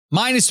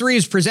-3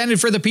 is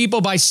presented for the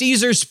people by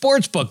Caesars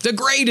Sportsbook, the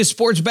greatest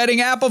sports betting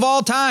app of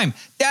all time.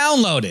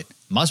 Download it.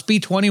 Must be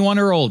 21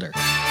 or older.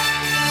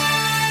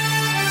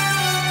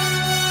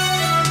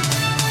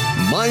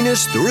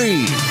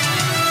 -3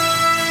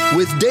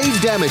 with Dave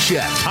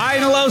Dameshek. Hi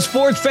and hello,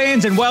 sports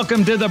fans, and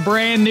welcome to the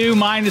brand new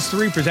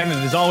 -3 presented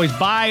as always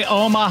by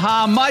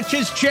Omaha. Much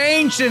has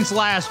changed since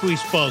last we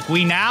spoke.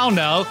 We now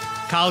know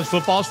college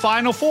football's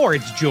Final Four.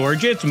 It's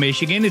Georgia, it's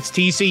Michigan, it's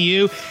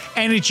TCU,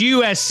 and it's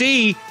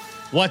USC.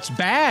 What's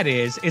bad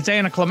is it's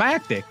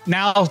anticlimactic.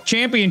 Now,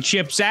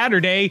 championship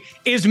Saturday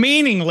is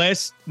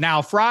meaningless.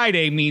 Now,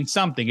 Friday means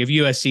something. If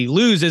USC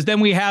loses, then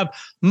we have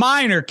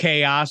minor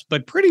chaos,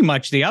 but pretty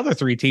much the other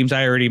three teams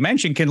I already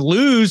mentioned can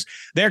lose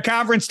their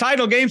conference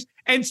title games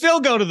and still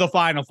go to the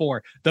Final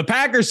Four. The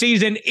Packers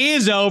season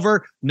is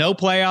over. No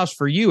playoffs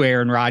for you,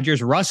 Aaron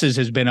Rodgers. Russ's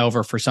has been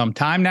over for some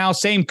time now.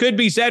 Same could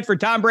be said for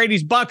Tom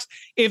Brady's Bucs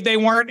if they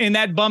weren't in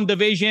that bum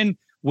division.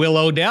 Will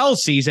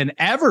Odell's season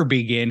ever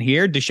begin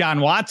here? Deshaun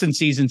Watson's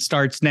season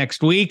starts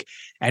next week.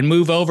 And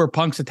move over,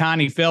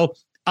 Punxsutawney Phil.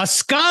 A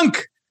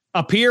skunk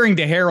appearing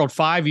to herald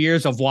 5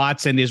 years of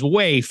Watson is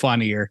way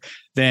funnier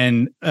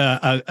than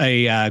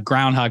a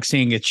groundhog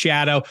seeing its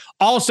shadow.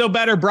 Also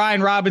better,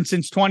 Brian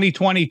Robinson's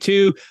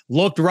 2022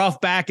 looked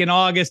rough back in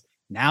August.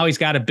 Now he's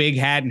got a big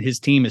hat and his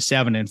team is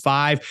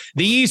 7-5.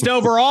 The East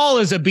overall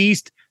is a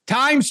beast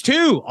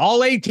 ×2.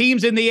 All 8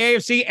 teams in the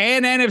AFC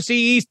and NFC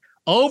East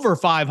over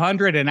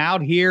 500, and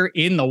out here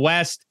in the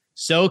West,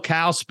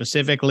 SoCal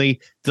specifically,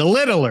 the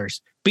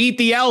Littlers beat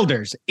the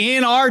Elders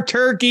in our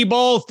Turkey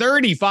Bowl,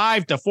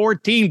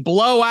 35-14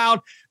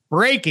 blowout,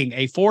 breaking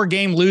a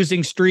 4-game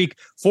losing streak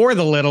for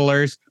the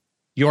Littlers.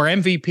 Your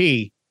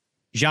MVP,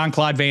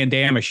 Jean-Claude Van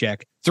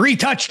Dameshek, 3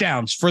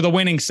 touchdowns for the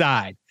winning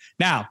side.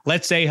 Now,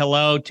 let's say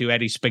hello to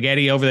Eddie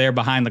Spaghetti over there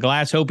behind the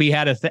glass. Hope he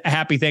had a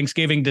happy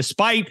Thanksgiving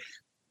despite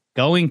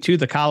going to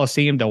the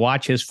Coliseum to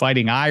watch his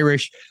Fighting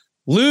Irish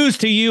lose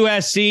to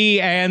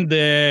USC and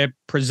the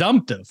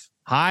presumptive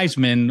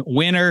Heisman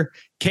winner,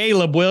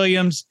 Caleb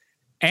Williams,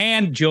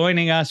 and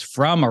joining us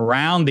from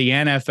around the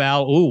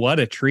NFL. Ooh, what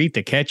a treat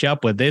to catch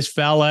up with this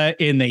fella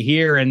in the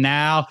here and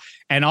now.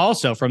 And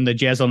also from the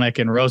Jeselnik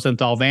and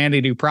Rosenthal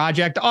Vanity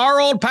Project, our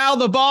old pal,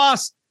 the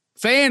boss,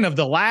 fan of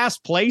the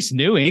last place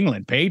New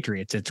England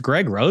Patriots. It's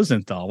Greg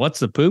Rosenthal. What's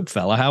the poop,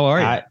 fella? How are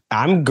you?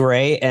 I'm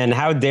great. And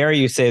how dare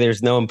you say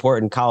there's no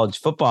important college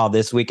football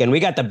this weekend?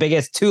 We got the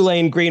biggest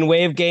Tulane Green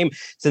Wave game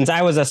since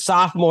I was a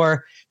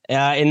sophomore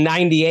in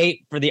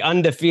 98 for the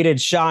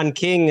undefeated Sean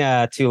King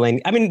Tulane.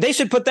 I mean, they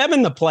should put them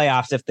in the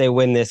playoffs if they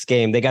win this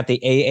game. They got the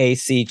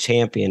AAC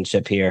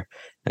championship here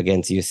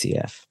against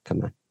UCF.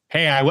 Come on.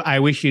 Hey, I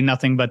wish you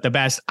nothing but the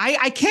best.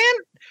 I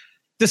can't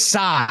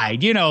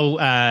decide,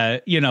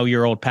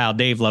 your old pal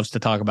Dave loves to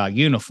talk about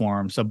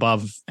uniforms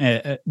above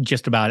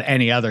just about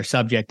any other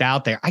subject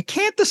out there. I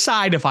can't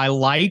decide if I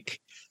like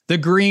the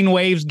Green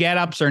Waves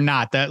get-ups or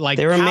not. That like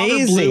they're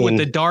amazing blue with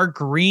the dark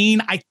green.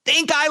 I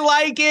think I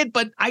like it,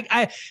 but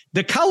I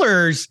the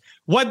colors,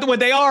 what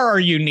they are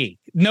unique.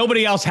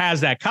 Nobody else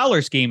has that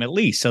color scheme at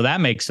least, so that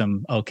makes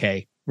them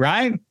okay,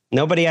 right?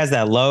 Nobody has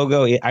that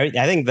logo. I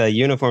think the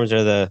uniforms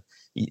are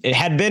it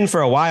had been for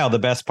a while the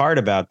best part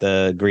about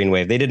the Green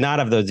Wave. They did not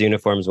have those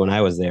uniforms when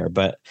I was there,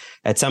 but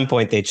at some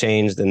point they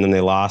changed and then they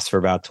lost for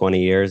about 20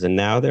 years. And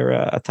now they're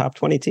a top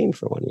 20 team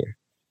for 1 year.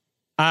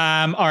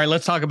 All right,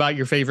 let's talk about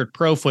your favorite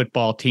pro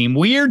football team.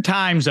 Weird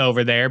times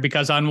over there,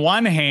 because on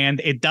one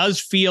hand, it does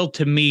feel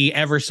to me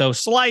ever so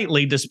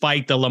slightly,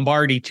 despite the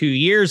Lombardi 2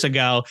 years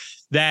ago,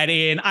 that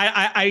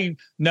I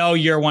know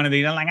you're one of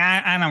these. I'm like,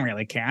 I don't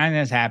really care. I'm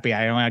just happy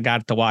I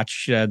got to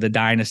watch the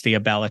dynasty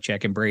of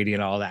Belichick and Brady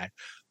and all that.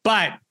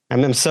 But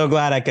I'm so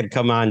glad I could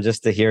come on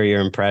just to hear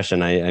your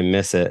impression. I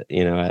miss it, at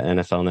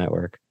NFL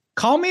Network.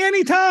 Call me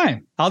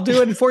anytime. I'll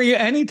do it for you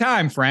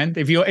anytime, friend.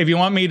 If you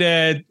want me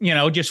to,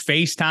 just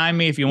FaceTime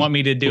me, if you want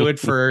me to do it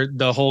for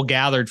the whole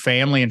gathered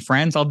family and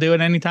friends, I'll do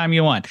it anytime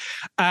you want.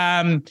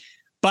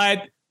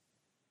 But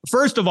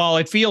first of all,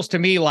 it feels to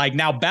me like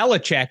now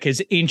Belichick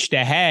has inched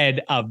ahead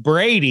of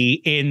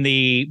Brady in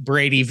the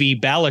Brady v.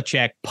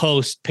 Belichick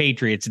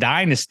post-Patriots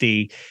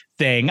dynasty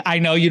thing. I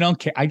know you don't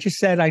care. I just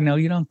said I know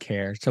you don't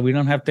care, so we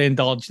don't have to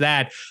indulge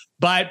that.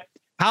 But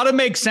how to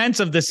make sense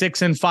of the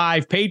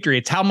 6-5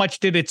 Patriots? How much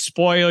did it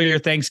spoil your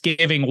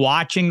Thanksgiving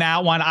watching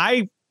that one?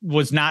 I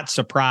was not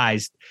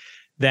surprised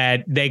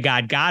that they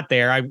got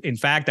there. In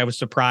fact, I was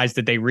surprised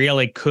that they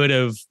really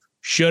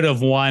should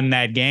have won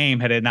that game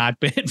had it not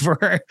been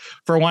for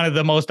one of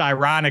the most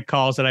ironic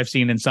calls that I've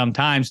seen in some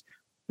times.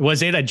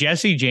 Was it a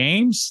Jesse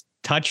James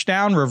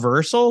touchdown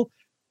reversal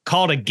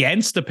called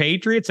against the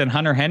Patriots and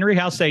Hunter Henry?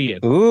 How say you?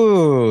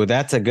 Ooh,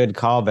 that's a good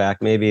callback.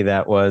 Maybe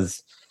that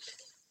was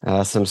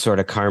some sort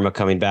of karma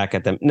coming back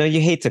at them. No,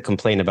 you hate to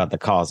complain about the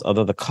calls,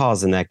 although the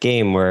calls in that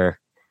game were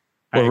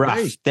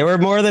rough. There were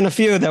more than a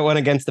few that went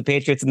against the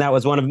Patriots, and that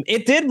was one of them.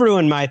 It did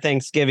ruin my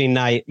Thanksgiving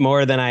night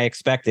more than I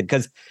expected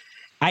because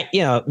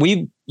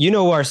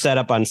our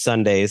setup on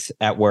Sundays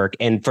at work,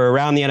 and for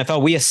around the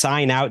NFL, we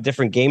assign out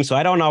different games, so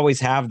I don't always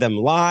have them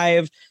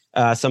live.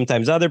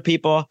 Sometimes other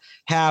people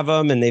have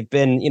them, and they've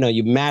been,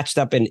 you matched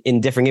up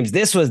in different games.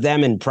 This was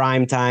them in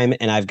prime time,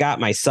 and I've got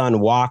my son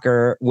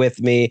Walker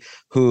with me,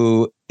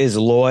 who is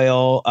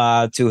loyal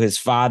to his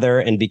father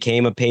and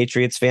became a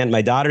Patriots fan.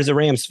 My daughter's a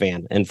Rams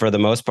fan, and for the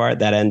most part,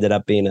 that ended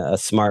up being a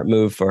smart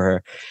move for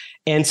her.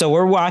 And so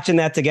we're watching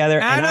that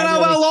together. I don't know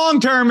about long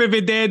term if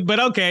it did,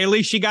 but okay, at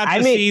least she got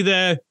to see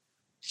the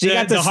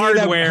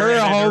hardware. Her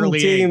home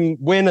team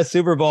win a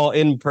Super Bowl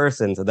in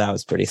person, so that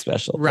was pretty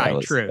special. Right,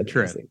 true. We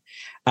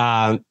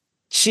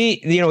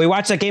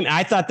watched that game.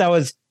 I thought that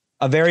was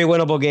a very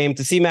winnable game.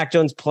 To see Mac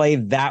Jones play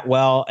that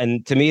well,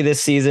 and to me,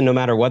 this season, no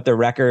matter what the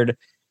record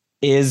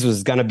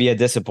was going to be a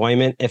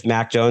disappointment if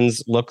Mac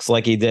Jones looks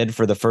like he did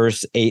for the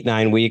first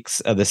 8-9 weeks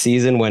of the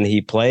season when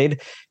he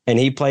played. And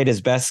he played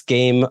his best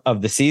game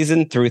of the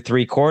season through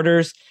 3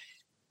 quarters.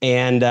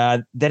 And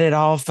then it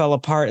all fell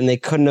apart, and they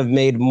couldn't have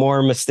made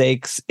more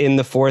mistakes in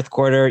the fourth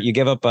quarter. You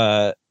give up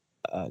a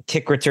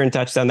kick return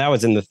touchdown. That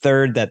was in the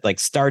third that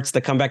starts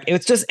the comeback.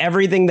 It's just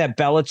everything that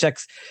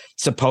Belichick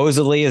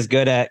supposedly is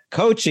good at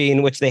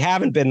coaching, which they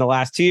haven't been the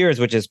last 2 years,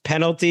 which is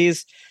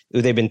penalties.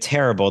 They've been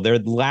terrible. They're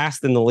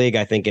last in the league,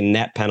 I think, in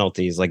net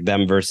penalties, like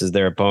them versus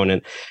their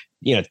opponent.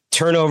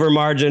 Turnover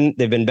margin,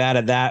 they've been bad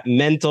at that.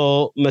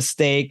 Mental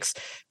mistakes,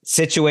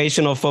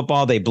 situational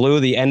football. They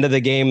blew the end of the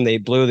game. They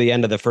blew the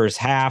end of the first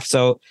half.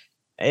 So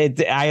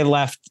I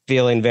left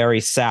feeling very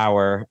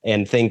sour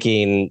and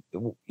thinking,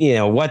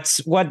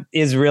 what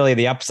is really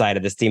the upside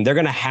of this team? They're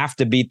going to have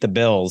to beat the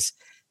Bills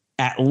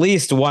at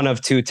least one of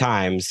 2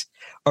 times,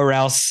 or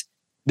else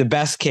the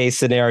best case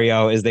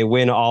scenario is they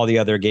win all the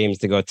other games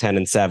to go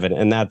 10-7.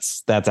 And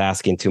that's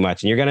asking too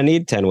much. And you're going to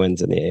need 10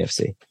 wins in the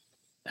AFC.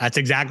 That's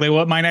exactly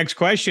what my next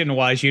question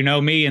was.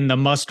 Me in the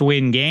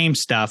must-win game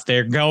stuff.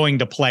 They're going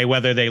to play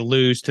whether they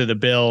lose to the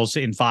Bills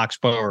in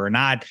Foxborough or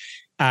not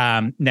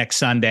next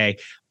Sunday.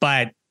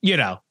 But,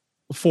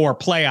 for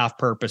playoff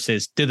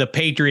purposes, do the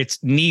Patriots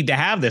need to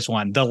have this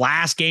one? The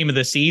last game of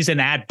the season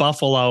at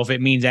Buffalo, if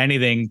it means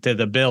anything to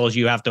the Bills,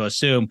 you have to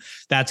assume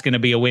that's going to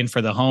be a win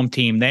for the home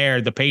team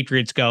there. The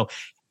Patriots go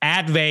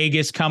at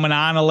Vegas, coming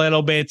on a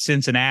little bit,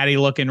 Cincinnati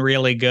looking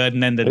really good,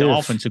 and then the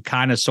Dolphins, who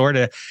kind of sort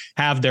of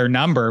have their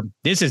number.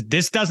 This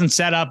doesn't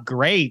set up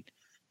great.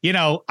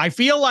 I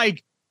feel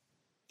like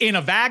in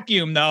a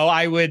vacuum, though,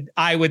 I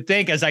would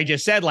think, as I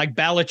just said, like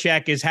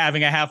Belichick is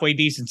having a halfway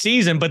decent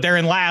season, but they're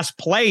in last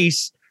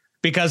place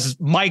because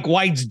Mike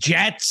White's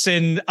Jets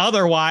and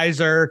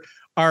otherwise are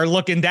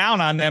looking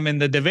down on them in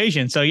the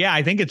division. So, yeah,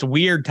 I think it's a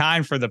weird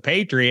time for the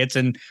Patriots,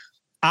 and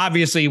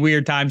obviously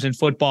weird times in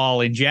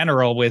football in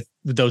general with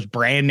those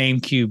brand name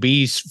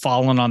QBs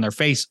falling on their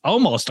face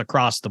almost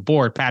across the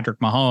board. Patrick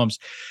Mahomes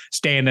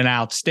standing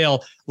out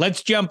still.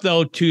 Let's jump,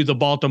 though, to the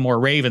Baltimore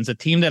Ravens, a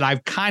team that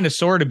I've kind of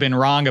sort of been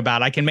wrong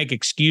about. I can make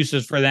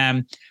excuses for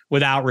them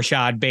without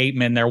Rashad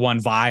Bateman. They're one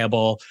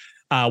viable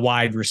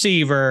wide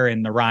receiver,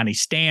 and the Ronnie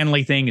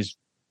Stanley thing is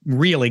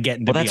really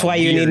getting to be. That's why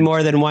you need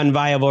more than one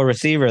viable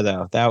receiver,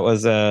 though. That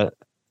was a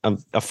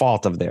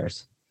fault of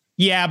theirs.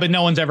 Yeah, but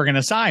no one's ever going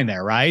to sign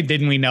there, right?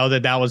 Didn't we know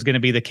that was going to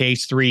be the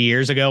case 3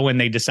 years ago when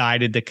they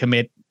decided to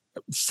commit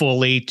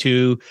fully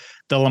to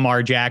the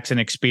Lamar Jackson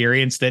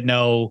experience, that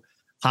no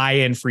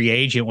high-end free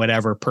agent would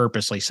ever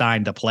purposely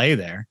sign to play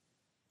there?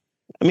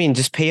 I mean,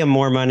 just pay them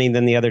more money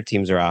than the other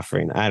teams are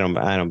offering. I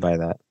don't buy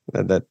that.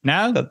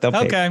 No,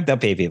 they'll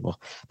pay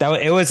people.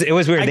 It was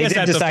weird. They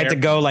did decide to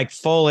go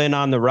full in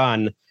on the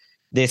run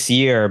this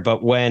year,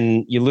 but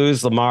when you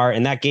lose Lamar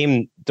in that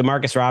game,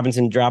 Demarcus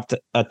Robinson dropped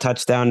a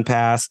touchdown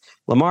pass.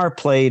 Lamar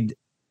played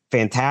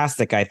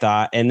fantastic, I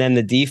thought, and then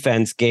the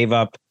defense gave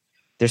up.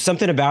 There's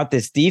something about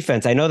this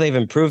defense. I know they've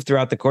improved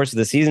throughout the course of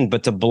the season,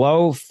 but to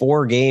blow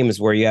 4 games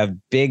where you have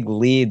big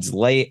leads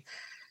late,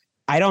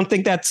 I don't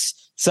think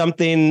that's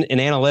something in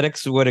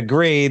analytics would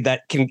agree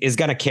that is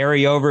going to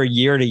carry over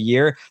year to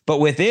year, but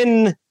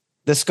within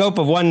the scope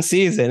of one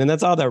season. And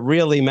that's all that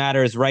really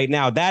matters right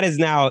now. That is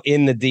now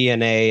in the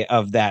DNA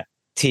of that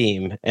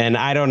team. And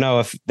I don't know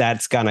if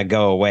that's going to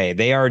go away.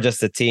 They are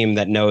just a team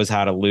that knows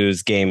how to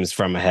lose games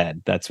from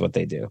ahead. That's what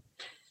they do.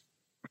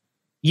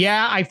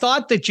 Yeah, I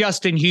thought that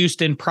Justin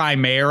Houston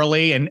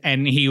primarily,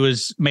 and he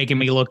was making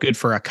me look good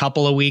for a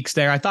couple of weeks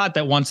there. I thought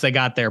that once they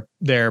got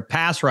their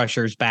pass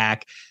rushers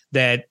back,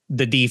 that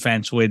the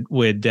defense would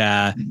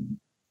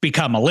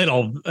become a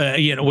little,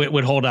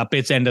 would hold up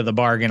its end of the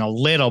bargain a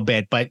little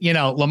bit. But,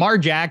 Lamar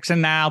Jackson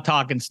now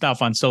talking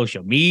stuff on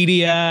social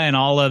media and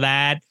all of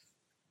that.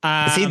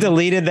 Has he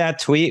deleted that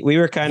tweet? We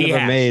were kind of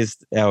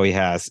amazed. Oh, he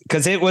has,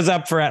 because it was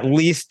up for at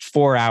least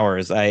 4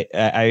 hours. I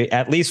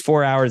at least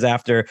 4 hours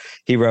after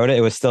he wrote it,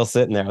 it was still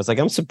sitting there. I was like,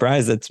 I'm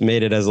surprised it's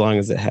made it as long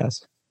as it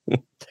has.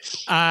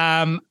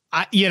 I'm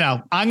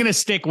going to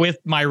stick with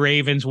my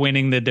Ravens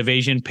winning the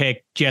division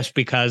pick just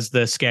because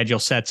the schedule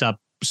sets up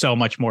so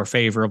much more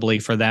favorably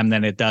for them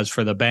than it does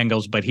for the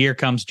Bengals. But here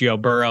comes Joe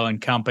Burrow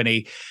and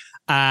company.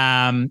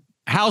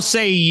 How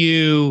say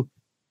you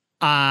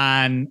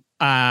on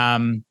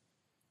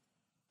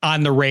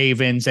on the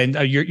Ravens, and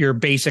you're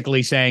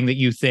basically saying that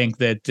you think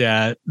that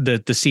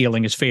the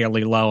ceiling is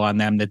fairly low on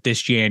them, that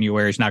this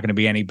January is not going to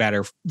be any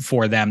better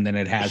for them than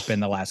it has been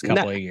the last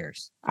couple of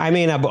years. I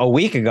mean, a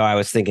week ago, I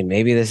was thinking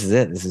maybe this is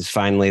it. This is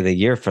finally the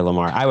year for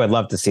Lamar. I would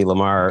love to see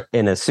Lamar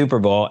in a Super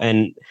Bowl,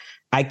 and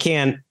I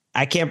can't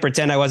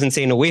pretend I wasn't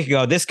saying a week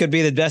ago this could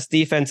be the best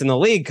defense in the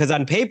league, because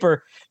on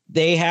paper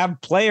they have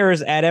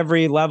players at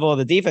every level of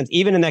the defense.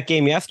 Even in that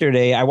game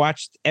yesterday, I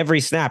watched every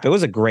snap. It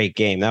was a great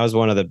game. That was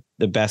one of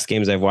the best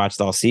games I've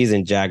watched all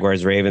season.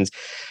 Jaguars, Ravens.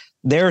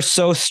 They're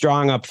so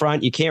strong up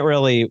front. You can't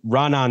really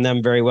run on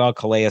them very well.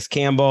 Calais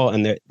Campbell,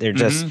 and they're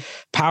just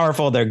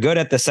powerful. They're good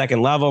at the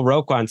second level.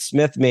 Roquan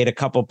Smith made a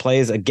couple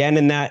plays again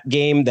in that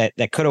game that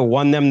could have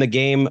won them the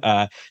game.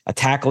 A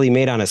tackle he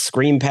made on a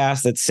screen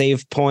pass that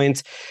saved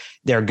points.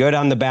 They're good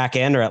on the back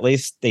end, or at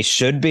least they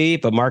should be,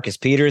 but Marcus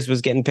Peters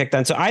was getting picked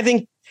on. So I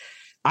think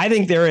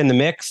they're in the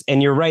mix,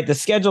 and you're right. The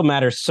schedule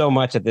matters so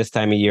much at this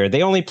time of year.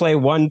 They only play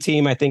one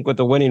team, I think, with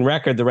the winning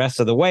record the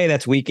rest of the way.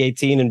 That's week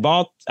 18 in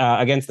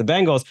against the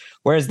Bengals,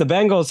 whereas the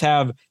Bengals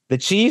have the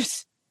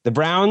Chiefs, the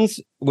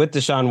Browns with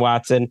Deshaun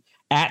Watson,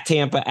 at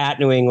Tampa, at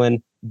New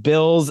England,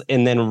 Bills,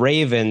 and then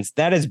Ravens.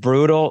 That is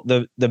brutal.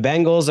 The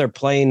Bengals are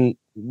playing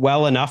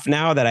well enough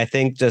now that I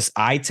think just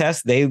eye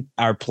test, they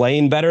are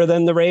playing better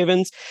than the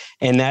Ravens,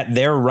 and that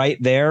they're right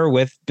there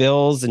with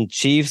Bills and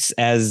Chiefs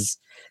as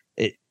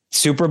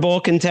Super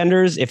Bowl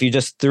contenders if you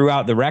just threw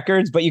out the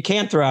records. But you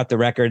can't throw out the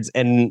records,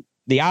 and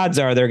the odds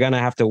are they're going to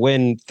have to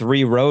win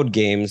 3 road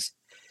games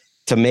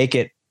to make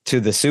it to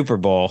the Super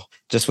Bowl,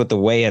 just with the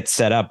way it's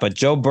set up. But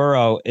Joe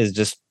Burrow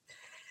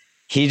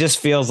he just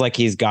feels like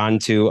he's gone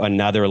to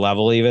another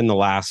level even the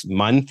last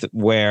month,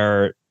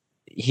 where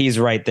he's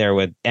right there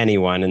with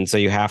anyone. And so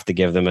you have to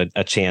give them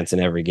a chance in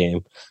every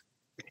game.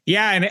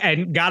 Yeah.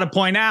 And got to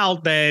point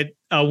out that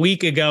a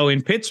week ago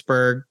in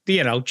Pittsburgh,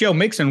 Joe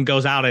Mixon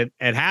goes out at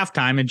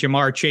halftime, and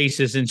Jamar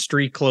Chase is in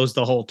street close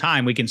the whole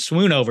time. We can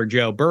swoon over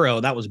Joe Burrow.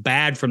 That was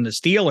bad from the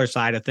Steelers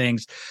side of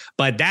things,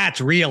 but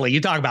that's really,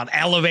 you talk about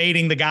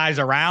elevating the guys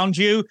around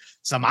you.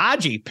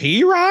 Samaje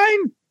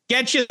Perine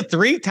gets you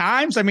 3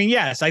 times. I mean,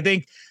 yes, I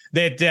think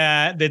that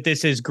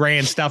this is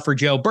grand stuff for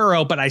Joe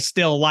Burrow, but I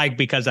still like,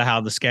 because of how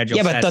the schedule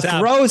sets up. Yeah, but the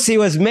throws he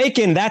was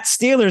making, that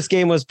Steelers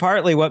game was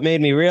partly what made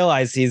me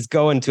realize he's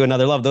going to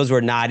another level. Those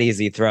were not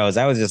easy throws.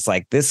 I was just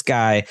like, this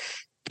guy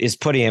is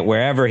putting it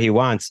wherever he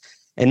wants.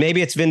 And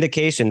maybe it's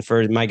vindication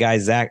for my guy,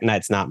 Zach. No,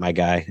 it's not my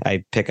guy.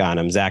 I pick on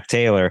him, Zach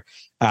Taylor,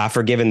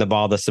 for giving the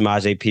ball to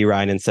Samaje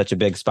Perine in such a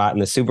big spot in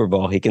the Super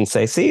Bowl. He can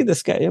say, see,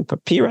 this guy,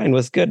 Perine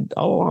was good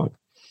all along.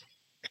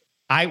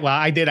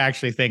 I did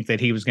actually think that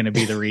he was going to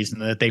be the reason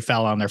that they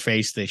fell on their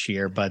face this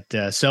year, but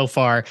so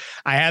far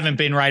I haven't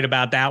been right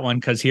about that one,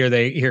 because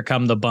here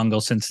come the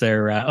Bungles since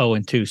their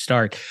 0-2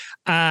 start.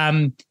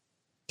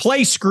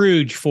 Play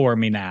Scrooge for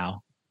me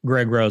now,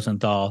 Greg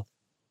Rosenthal.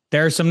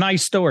 There are some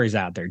nice stories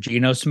out there.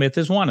 Geno Smith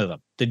is one of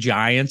them. The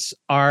Giants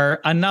are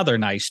another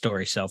nice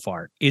story so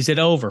far. Is it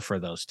over for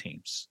those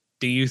teams?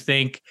 Do you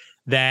think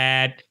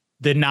that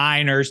the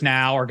Niners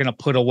now are going to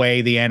put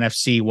away the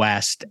NFC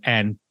West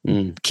and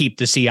keep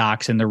the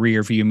Seahawks in the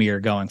rear view mirror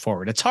going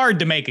forward? It's hard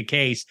to make a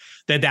case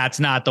that that's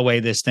not the way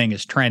this thing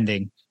is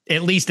trending,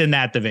 at least in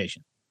that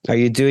division. Are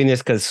you doing this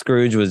because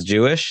Scrooge was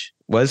Jewish?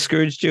 Was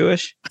Scrooge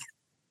Jewish?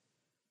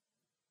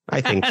 I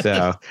think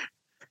so.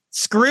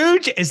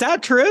 Scrooge, is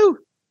that true?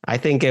 I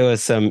think it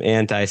was some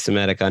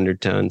anti-Semitic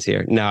undertones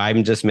here. No,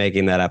 I'm just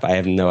making that up. I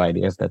have no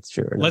idea if that's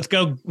true or not. Let's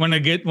go. Want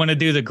to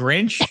do the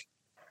Grinch?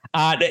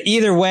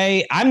 Either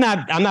way, I'm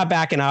not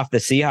backing off the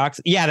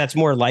Seahawks. Yeah, that's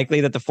more likely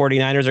that the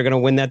 49ers are going to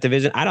win that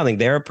division. I don't think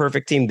they're a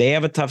perfect team. They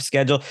have a tough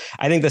schedule.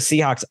 I think the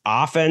Seahawks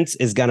offense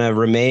is going to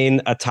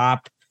remain a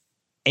top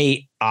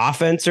 8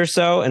 offense or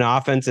so, and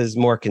offense is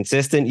more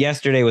consistent.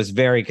 Yesterday was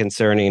very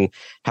concerning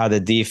how the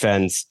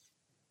defense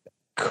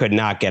could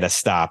not get a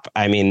stop.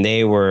 I mean,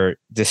 they were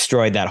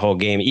destroyed that whole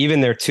game.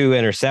 Even their 2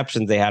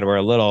 interceptions they had were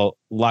a little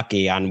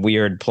lucky on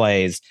weird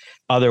plays.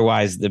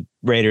 Otherwise, the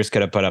Raiders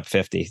could have put up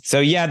 50. So,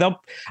 yeah,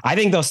 I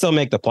think they'll still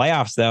make the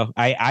playoffs, though.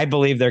 I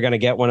believe they're going to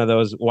get one of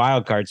those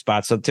wild card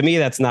spots. So, to me,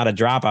 that's not a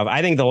drop off.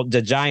 I think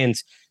the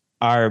Giants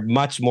are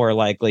much more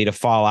likely to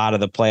fall out of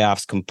the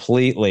playoffs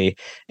completely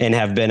and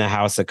have been a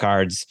house of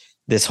cards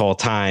this whole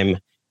time.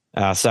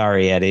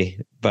 Sorry, Eddie,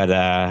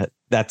 but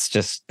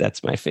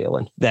that's my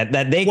feeling that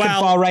they could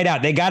fall right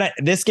out. They got it.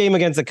 This game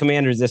against the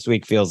Commanders this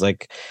week feels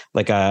like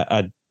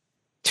a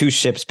 2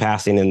 ships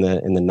passing in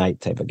the night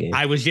type of game.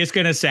 I was just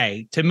going to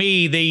say, to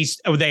me, they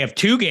have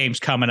 2 games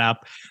coming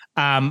up.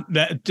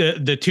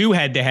 The 2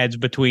 head-to-heads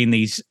between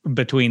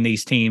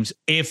these teams.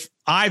 If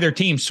either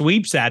team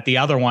sweeps that, the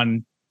other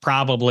one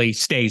probably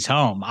stays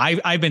home.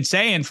 I've been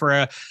saying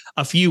for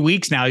a few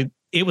weeks now,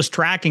 it was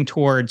tracking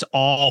towards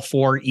all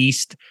 4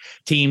 East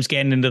teams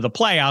getting into the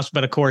playoffs.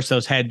 But of course,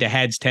 those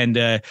head-to-heads tend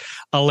to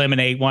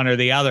eliminate one or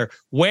the other.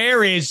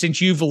 Since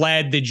you've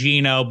led the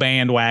Geno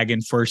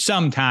bandwagon for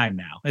some time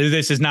now,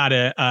 this is not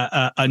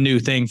a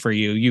new thing for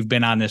you. You've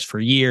been on this for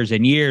years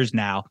and years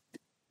now.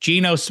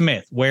 Geno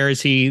Smith, where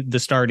is he the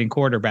starting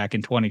quarterback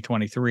in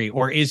 2023?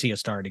 Or is he a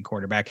starting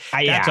quarterback?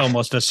 That's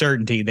almost a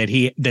certainty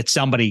that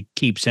somebody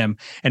keeps him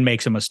and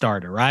makes him a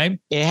starter, right?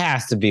 It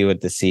has to be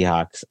with the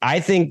Seahawks. I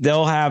think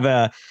they'll have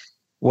a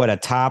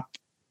top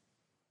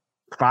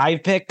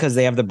 5 pick because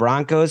they have the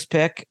Broncos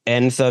pick.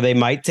 And so they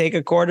might take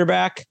a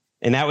quarterback.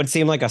 And that would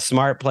seem like a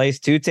smart place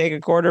to take a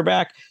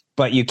quarterback.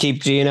 But you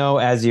keep Geno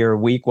as your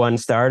week 1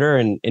 starter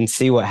and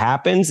see what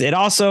happens. It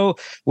also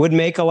would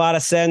make a lot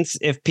of sense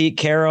if Pete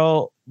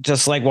Carroll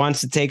just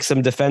wants to take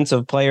some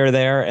defensive player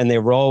there and they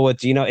roll with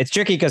Geno. It's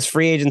tricky because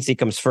free agency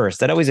comes first.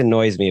 That always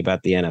annoys me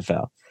about the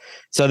NFL.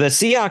 So the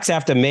Seahawks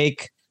have to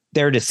make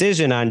their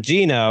decision on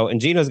Geno,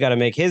 and Geno's got to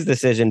make his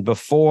decision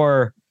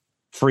before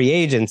free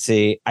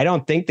agency. I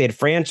don't think they'd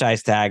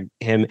franchise tag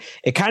him.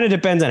 It kind of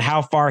depends on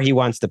how far he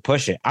wants to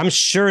push it. I'm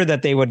sure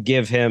that they would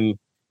give him,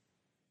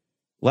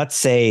 let's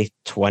say,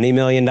 $20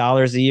 million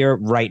a year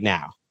right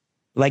now.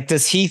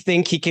 Does he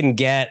think he can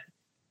get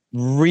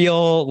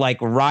real,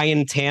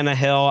 Ryan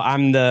Tannehill,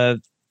 I'm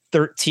the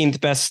 13th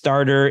best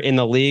starter in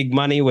the league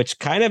money, which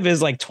kind of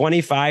is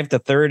 25 to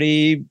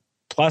 30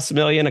 plus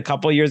million, a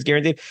couple years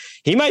guaranteed?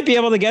 He might be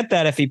able to get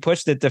that if he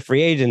pushed it to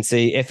free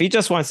agency. If he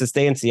just wants to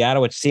stay in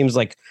Seattle, which seems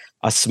like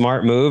a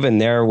smart move, and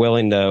they're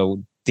willing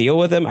to deal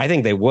with him, I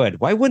think they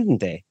would. Why wouldn't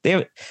they?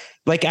 I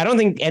don't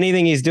think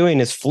anything he's doing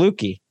is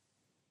fluky.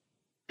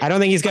 I don't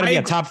think he's going to be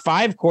a top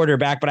 5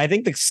 quarterback, but I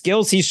think the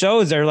skills he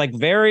shows are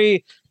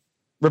very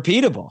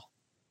repeatable.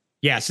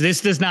 Yes, this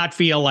does not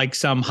feel like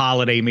some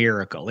holiday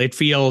miracle. It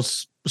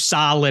feels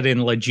solid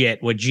and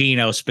legit what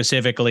Geno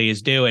specifically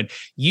is doing.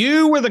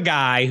 You were the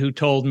guy who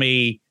told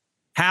me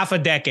half a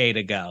decade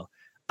ago.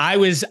 I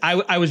was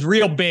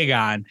real big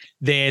on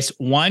this.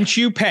 Once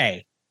you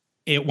pay,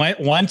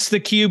 once the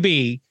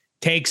QB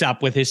takes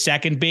up with his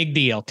second big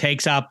deal,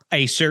 takes up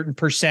a certain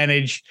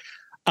percentage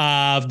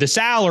of the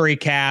salary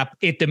cap,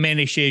 it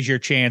diminishes your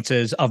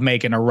chances of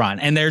making a run.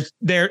 And I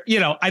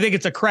think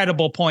it's a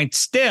credible point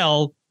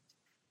still.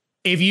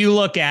 If you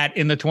look at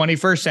in the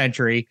 21st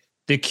century,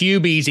 the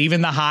QBs,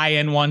 even the high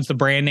end ones, the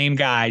brand name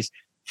guys,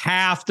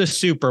 half the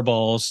Super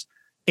Bowls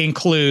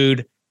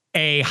include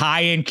a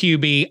high end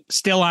QB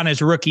still on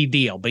his rookie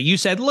deal. But you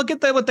said, look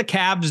at what the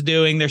Cavs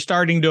doing. They're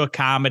starting to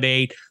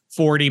accommodate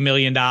 $40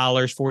 million,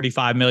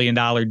 $45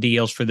 million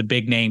deals for the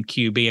big name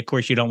QB. Of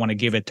course, you don't want to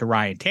give it to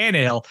Ryan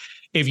Tannehill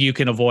if you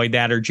can avoid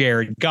that, or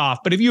Jared Goff.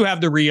 But if you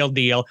have the real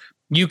deal,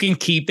 you can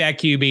keep that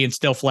QB and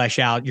still flesh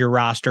out your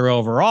roster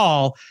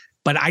overall.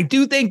 But I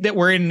do think that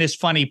we're in this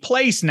funny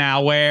place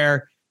now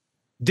where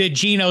the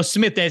Geno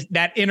Smith,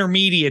 that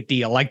intermediate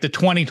deal, like the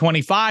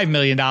 $20-25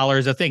 million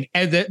a thing,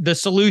 and the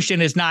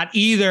solution is not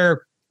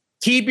either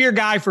keep your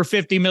guy for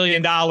 $50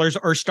 million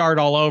or start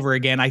all over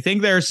again. I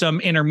think there's some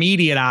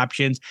intermediate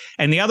options.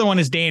 And the other one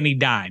is Danny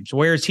Dimes.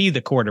 Where is he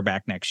the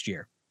quarterback next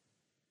year?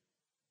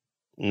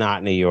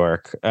 Not New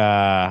York.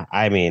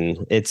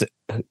 It's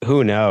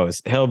who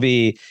knows? He'll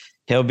be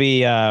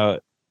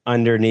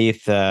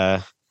underneath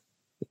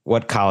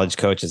what college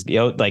coaches,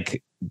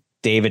 like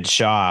David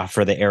Shaw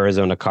for the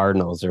Arizona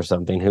Cardinals or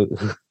something. Who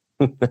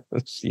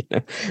knows,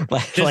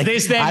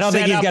 I don't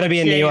think he's going to be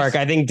in New York.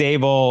 I think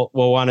Dable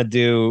will want to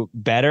do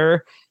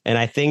better. And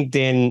I think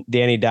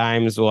Danny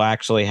Dimes will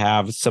actually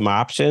have some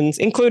options,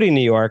 including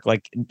New York.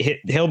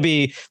 He'll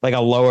be like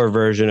a lower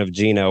version of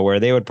Geno, where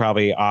they would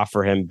probably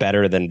offer him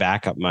better than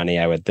backup money,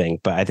 I would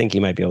think. But I think he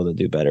might be able to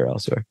do better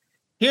elsewhere.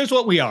 Here's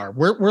what we are.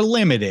 We're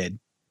limited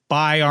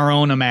by our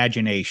own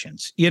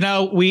imaginations.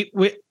 We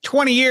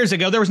 20 years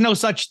ago, there was no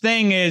such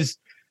thing as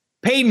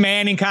Peyton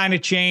Manning. Kind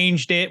of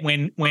changed it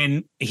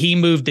when he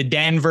moved to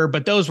Denver,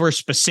 but those were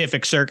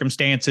specific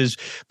circumstances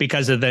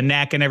because of the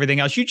neck and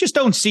everything else. You just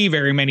don't see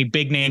very many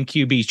big name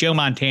QBs. Joe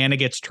Montana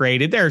gets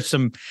traded. There are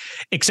some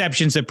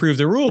exceptions that prove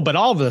the rule, but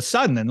all of a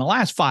sudden in the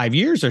last 5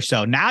 years or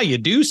so, now you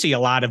do see a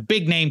lot of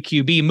big name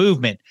QB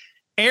movement.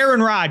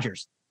 Aaron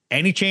Rodgers,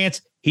 any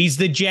chance he's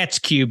the Jets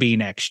QB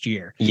next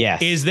year?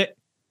 Yes. Is that?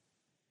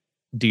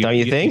 Don't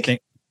you think?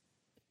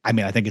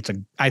 I think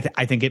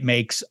I think it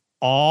makes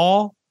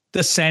all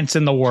the sense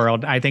in the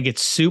world. I think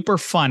it's super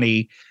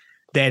funny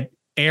that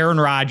Aaron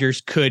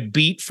Rodgers could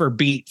beat for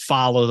beat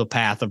follow the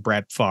path of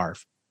Brett Favre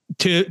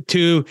to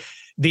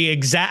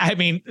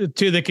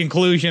the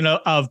conclusion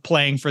of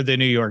playing for the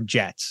New York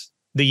Jets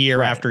the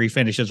year after he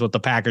finishes with the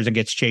Packers and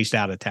gets chased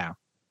out of town.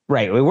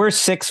 Right. We're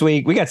 6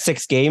 weeks. We got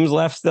 6 games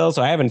left still.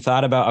 So I haven't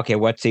thought about,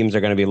 what teams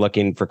are going to be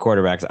looking for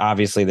quarterbacks.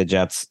 Obviously the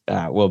Jets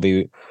will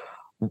be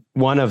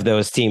one of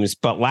those teams.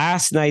 But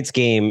last night's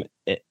game,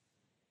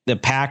 the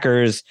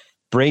Packers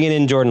bringing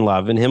in Jordan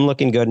Love and him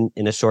looking good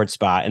in a short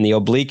spot, and the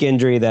oblique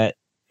injury that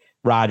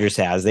Rodgers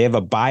has. They have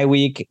a bye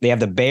week. They have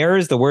the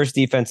Bears, the worst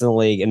defense in the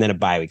league, and then a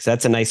bye week. So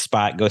that's a nice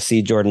spot. Go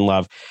see Jordan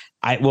Love.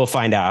 We'll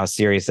find out how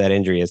serious that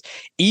injury is.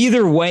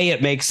 Either way,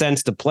 it makes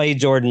sense to play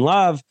Jordan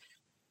Love,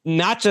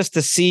 not just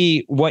to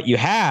see what you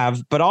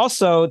have, but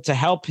also to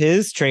help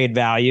his trade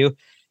value,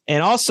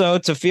 and also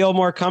to feel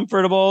more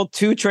comfortable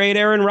to trade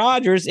Aaron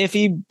Rodgers if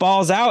he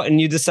balls out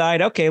and you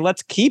decide, okay,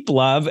 let's keep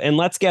Love and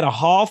let's get a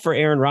haul for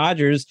Aaron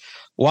Rodgers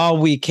while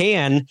we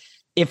can.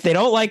 if they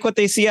don't like what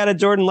they see out of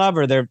Jordan Love,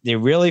 or they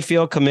really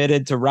feel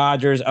committed to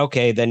Rodgers,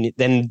 okay,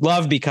 then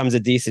Love becomes a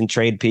decent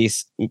trade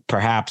piece,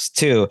 perhaps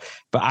too.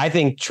 But I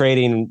think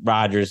trading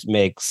Rodgers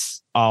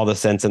makes all the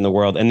sense in the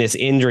world, and this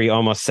injury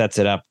almost sets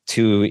it up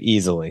too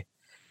easily.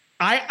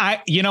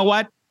 You know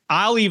what?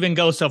 I'll even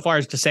go so far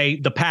as to say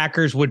the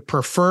Packers would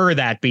prefer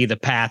that be the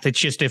path. It's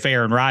just if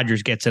Aaron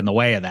Rodgers gets in the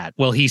way of that,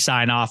 will he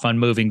sign off on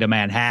moving to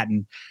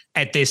Manhattan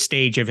at this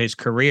stage of his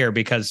career?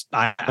 Because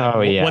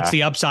what's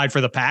the upside for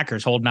the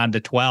Packers holding on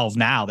to 12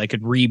 now? They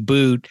could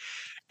reboot.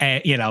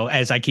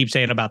 As I keep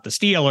saying about the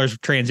Steelers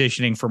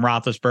transitioning from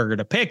Roethlisberger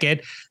to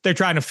Pickett, they're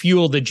trying to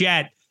fuel the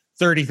jet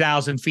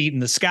 30,000 feet in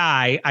the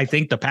sky. I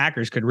think the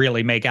Packers could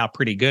really make out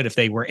pretty good if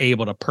they were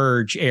able to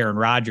purge Aaron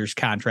Rodgers'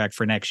 contract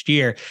for next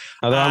year.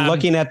 Although I'm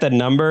looking at the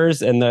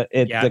numbers, and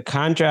the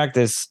contract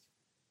is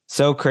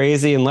so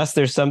crazy, unless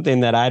there's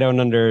something that I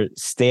don't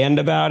understand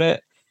about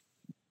it.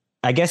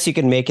 I guess you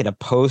can make it a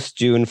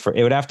post-June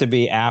it would have to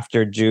be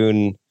after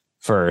June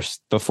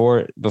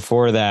 1st.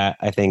 Before that,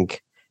 I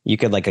think you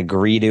could like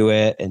agree to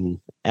it. And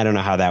I don't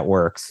know how that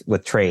works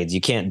with trades. You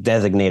can't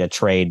designate a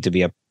trade to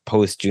be a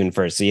post-June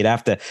 1st. So you'd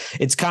have to,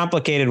 it's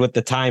complicated with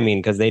the timing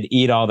because they'd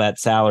eat all that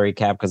salary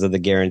cap because of the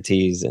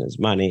guarantees and his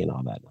money and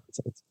all that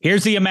nonsense.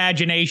 Here's the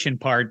imagination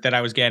part that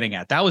I was getting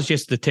at. That was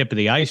just the tip of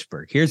the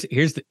iceberg. Here's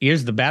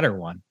the better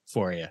one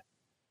for you.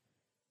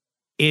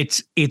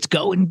 It's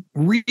going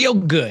real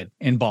good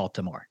in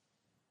Baltimore.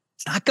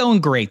 It's not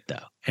going great though.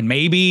 And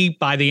maybe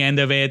by the end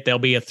of it, there'll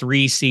be a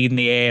 3 seed in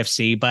the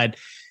AFC, but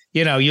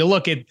you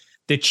look at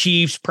the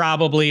Chiefs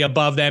probably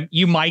above them.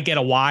 You might get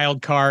a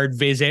wild card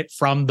visit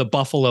from the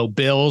Buffalo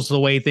Bills, the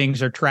way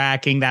things are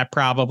tracking. That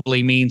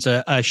probably means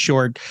a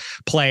short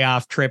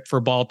playoff trip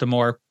for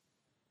Baltimore.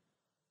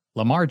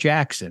 Lamar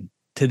Jackson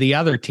to the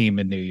other team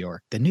in New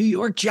York, the New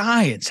York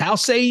Giants. How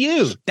say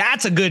you?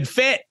 That's a good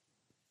fit.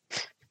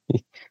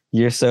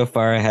 You're so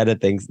far ahead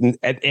of things.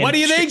 What do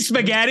you think,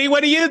 Spaghetti?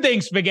 What do you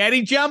think,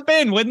 Spaghetti? Jump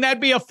in. Wouldn't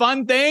that be a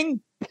fun thing?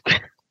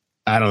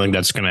 I don't think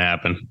that's going to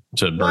happen.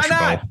 To burst your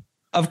ball.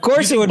 Of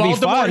course, it would be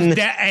fun.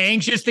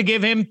 Anxious to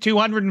give him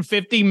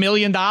 $250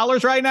 million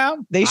right now?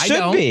 They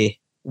should be.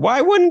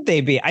 Why wouldn't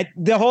they be?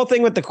 The whole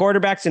thing with the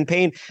quarterbacks and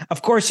Payne,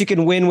 of course, you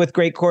can win with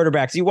great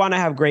quarterbacks. You want to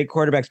have great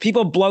quarterbacks.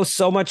 People blow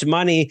so much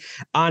money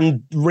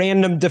on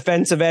random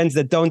defensive ends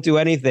that don't do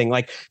anything.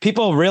 Like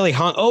people really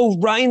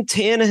Ryan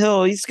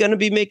Tannehill, he's going to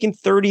be making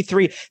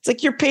 33. It's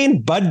like you're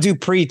paying Bud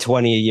Dupree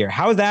 20 a year.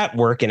 How's that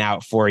working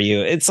out for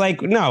you? It's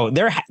like, no,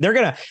 they're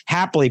going to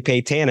happily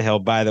pay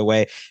Tannehill, by the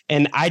way.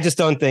 And I just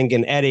don't think,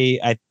 and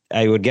Eddie,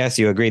 I would guess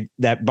you agreed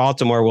that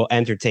Baltimore will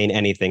entertain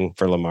anything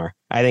for Lamar.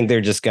 I think they're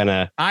just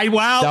gonna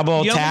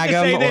double tag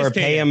him or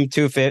pay him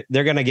 $250.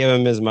 They're gonna give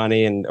him his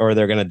money or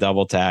they're gonna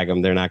double tag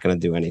him. They're not gonna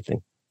do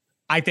anything.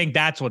 I think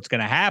that's what's going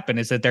to happen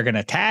is that they're going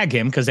to tag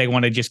him because they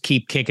want to just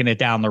keep kicking it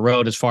down the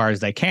road as far as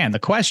they can. The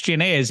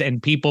question is,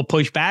 and people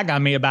push back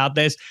on me about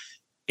this,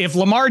 if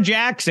Lamar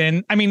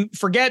Jackson,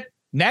 forget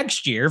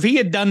next year, if he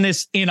had done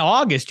this in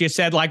August, just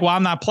said like, well,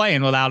 I'm not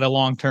playing without a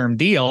long-term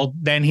deal,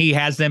 then he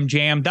has them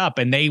jammed up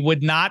and they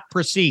would not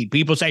proceed.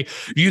 People say,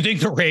 do you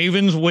think the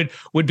Ravens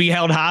would be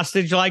held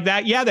hostage like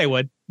that? Yeah, they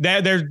would.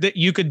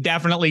 You could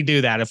definitely do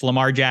that if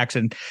Lamar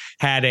Jackson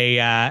had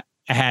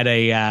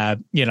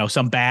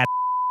some bad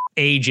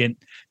agent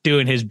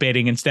doing his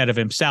bidding instead of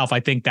himself. I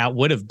think that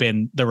would have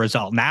been the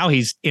result. Now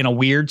he's in a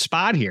weird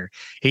spot here.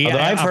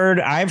 I've heard,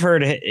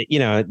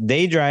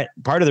 they try.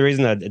 Part of the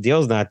reason that the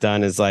deal's not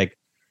done is like,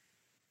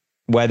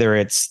 whether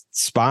it's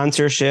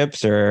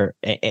sponsorships or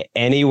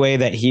any way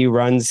that he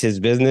runs his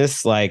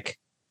business, like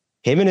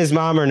him and his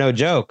mom are no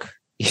joke.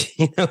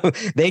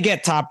 They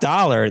get top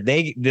dollar.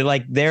 They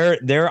like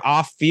their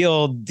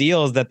off-field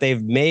deals that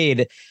they've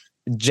made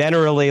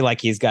generally,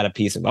 like he's got a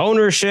piece of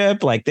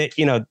ownership, like that,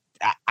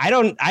 I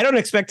don't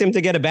expect him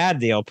to get a bad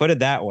deal. Put it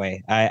that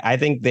way. I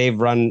think they've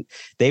done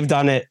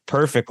it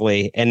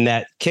perfectly, and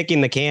that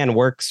kicking the can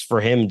works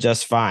for him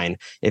just fine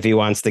if he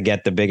wants to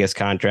get the biggest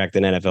contract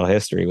in NFL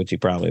history, which he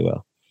probably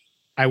will.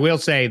 I will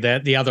say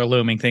that the other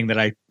looming thing that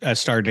I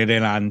started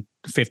in on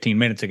 15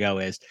 minutes ago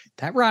is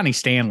that Ronnie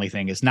Stanley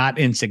thing is not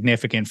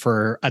insignificant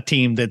for a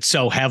team that's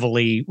so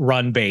heavily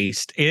run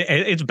based.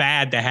 It's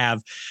bad to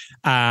have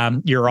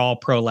your all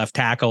pro left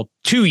tackle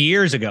 2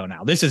 years ago.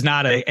 Now, this is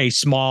not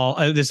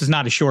this is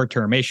not a short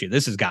term issue.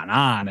 This has gone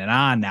on and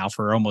on now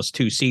for almost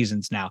 2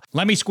 seasons now.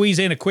 Let me squeeze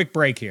in a quick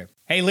break here.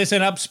 Hey,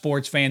 listen up,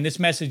 sports fan. This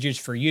message is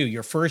for you.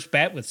 Your first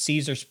bet with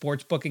Caesars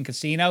Sportsbook and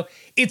Casino,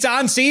 it's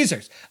on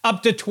Caesars.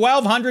 Up to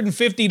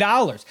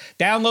 $1,250.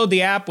 Download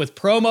the app with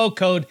promo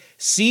code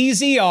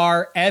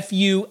CZRFULL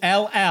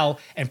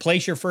and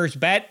place your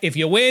first bet. If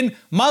you win,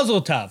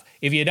 Muzzle Tov.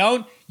 If you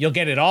don't, you'll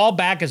get it all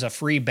back as a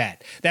free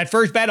bet. That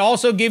first bet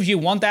also gives you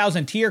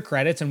 1,000 tier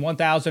credits and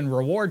 1,000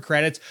 reward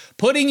credits,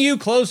 putting you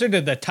closer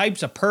to the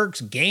types of perks,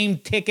 game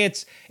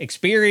tickets,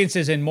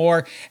 experiences, and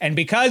more. And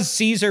because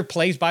Caesar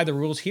plays by the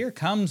rules, here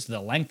comes the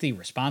lengthy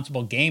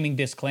responsible gaming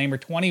disclaimer.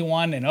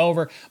 21 and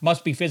over,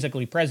 must be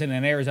physically present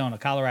in Arizona,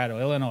 Colorado,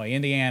 Illinois,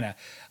 Indiana,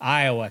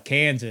 Iowa,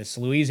 Kansas,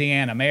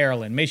 Louisiana,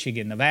 Maryland,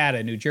 Michigan,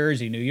 Nevada, New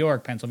Jersey, New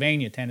York,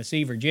 Pennsylvania,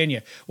 Tennessee,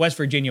 Virginia, West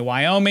Virginia,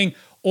 Wyoming,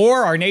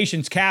 or our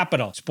nation's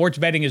capital. Sports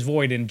betting is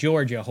void in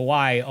Georgia,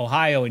 Hawaii,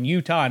 Ohio, and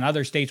Utah, and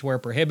other states where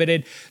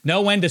prohibited.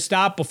 Know when to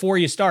stop before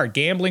you start.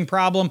 Gambling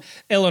problem?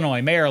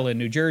 Illinois, Maryland,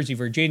 New Jersey,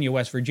 Virginia,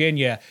 West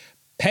Virginia,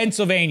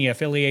 Pennsylvania,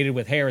 affiliated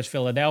with Harris,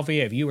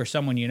 Philadelphia. If you or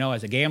someone you know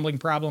has a gambling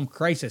problem,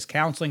 crisis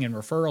counseling and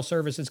referral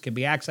services can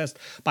be accessed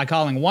by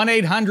calling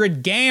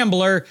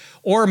 1-800-GAMBLER,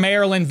 or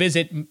Maryland,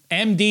 visit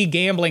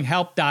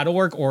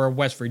mdgamblinghelp.org, or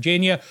West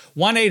Virginia,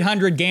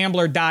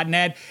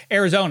 1-800-GAMBLER.net.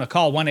 Arizona,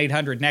 call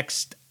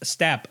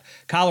 1-800-NEXT-STEP.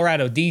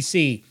 Colorado,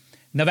 D.C.,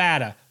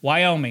 Nevada,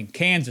 Wyoming,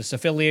 Kansas,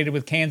 affiliated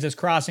with Kansas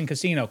Crossing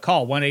Casino,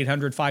 call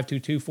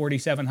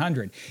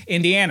 1-800-522-4700.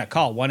 Indiana,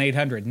 call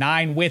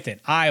 1-800-9-WITH-IT.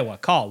 Iowa,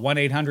 call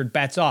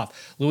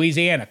 1-800-BETS-OFF.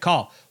 Louisiana,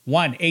 call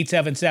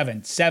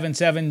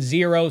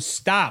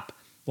 1-877-770-STOP.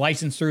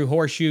 Licensed through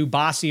Horseshoe,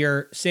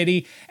 Bossier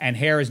City, and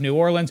Harrah's, New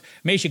Orleans.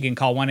 Michigan,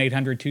 call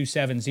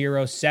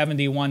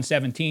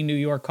 1-800-270-7117. New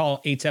York,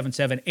 call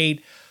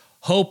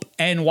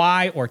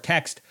 877-8-HOPE-NY or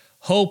text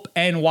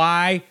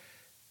HOPE-NY.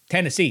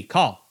 Tennessee,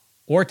 call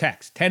or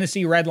text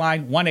Tennessee Red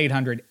Line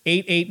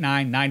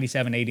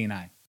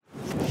 1-800-889-9789.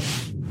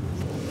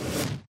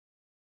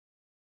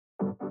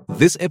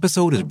 This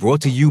episode is brought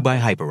to you by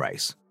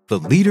Hyperice, the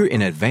leader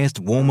in advanced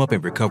warm-up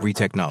and recovery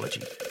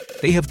technology.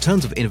 They have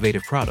tons of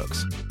innovative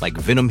products, like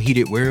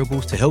Venom-heated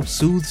wearables to help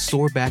soothe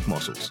sore back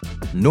muscles,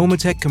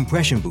 Normatec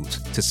compression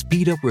boots to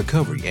speed up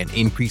recovery and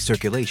increase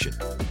circulation,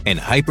 and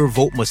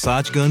Hypervolt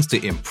massage guns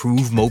to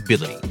improve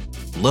mobility.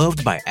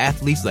 Loved by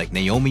athletes like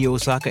Naomi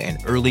Osaka and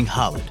Erling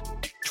Haaland.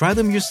 Try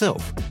them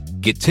yourself.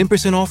 Get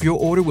 10% off your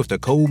order with the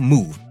code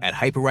MOVE at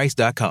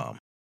Hyperice.com.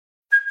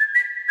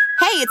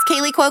 Hey, it's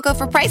Kaylee Cuoco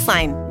for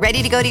Priceline.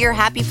 Ready to go to your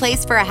happy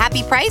place for a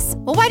happy price?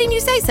 Well, why didn't you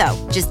say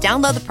so? Just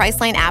download the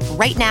Priceline app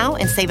right now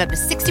and save up to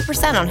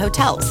 60% on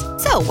hotels.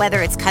 So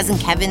whether it's Cousin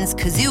Kevin's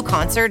Kazoo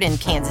Concert in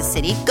Kansas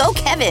City, go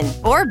Kevin,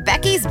 or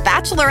Becky's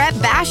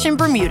Bachelorette Bash in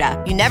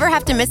Bermuda, you never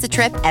have to miss a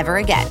trip ever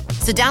again.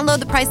 So download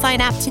the Priceline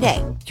app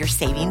today. Your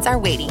savings are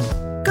waiting.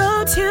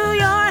 Go to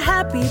your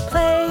happy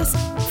place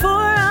for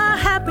a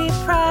happy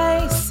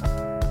price.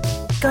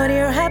 Go to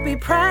your happy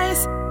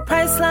price,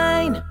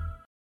 Priceline.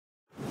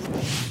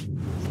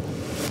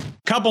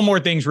 Couple more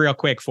things real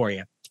quick for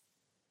you.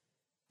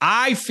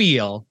 I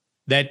feel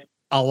that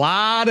a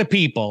lot of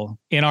people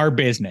in our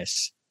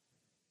business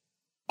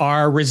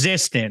are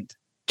resistant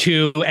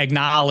to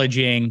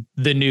acknowledging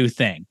the new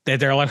thing, that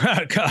they're like,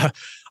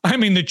 I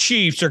mean, the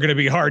Chiefs are going to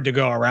be hard to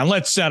go around.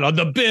 Let's settle.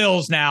 The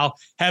Bills now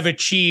have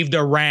achieved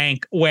a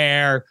rank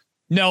where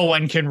no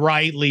one can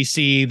rightly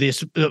see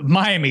this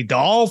Miami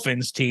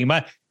Dolphins team.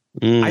 I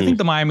think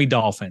the Miami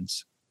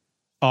Dolphins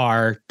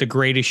are the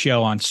greatest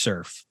show on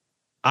surf.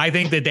 I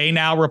think that they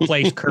now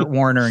replace Kurt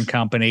Warner and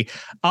company.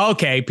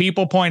 Okay,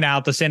 people point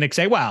out, the cynics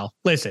say, well,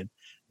 listen,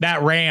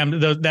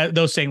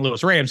 those St.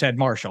 Louis Rams had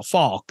Marshall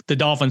Faulk. The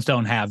Dolphins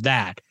don't have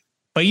that.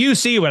 But you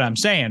see what I'm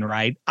saying,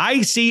 right?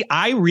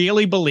 I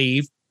really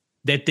believe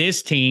that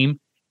this team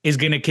is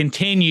going to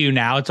continue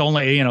now. It's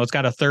only, it's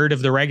got a third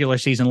of the regular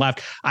season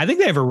left. I think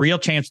they have a real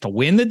chance to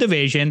win the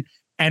division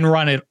and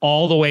run it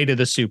all the way to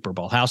the Super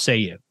Bowl. How say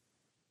you?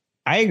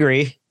 I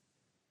agree.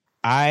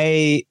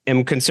 I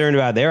am concerned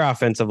about their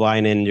offensive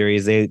line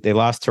injuries. They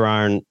lost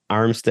Teron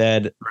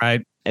Armstead.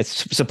 Right.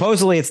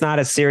 Supposedly it's not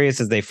as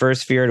serious as they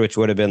first feared, which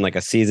would have been like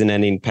a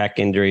season-ending pec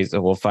injury.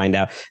 So we'll find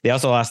out. They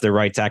also lost their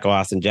right tackle,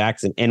 Austin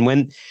Jackson. And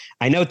when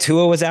I know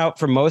Tua was out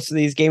for most of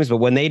these games, but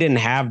when they didn't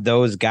have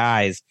those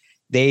guys,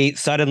 they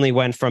suddenly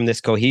went from this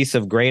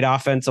cohesive, great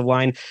offensive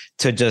line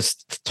to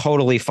just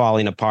totally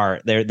falling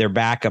apart. Their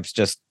backups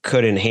just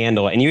couldn't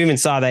handle it. And you even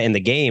saw that in the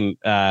game.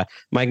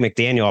 Mike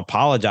McDaniel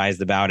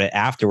apologized about it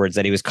afterwards,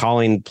 that he was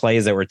calling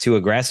plays that were too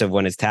aggressive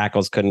when his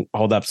tackles couldn't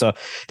hold up. So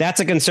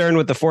that's a concern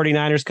with the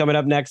 49ers coming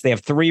up next. They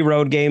have 3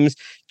 road games,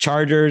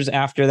 Chargers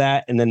after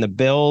that, and then the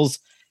Bills.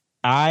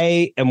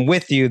 I am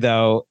with you,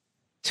 though.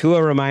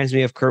 Tua reminds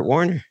me of Kurt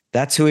Warner.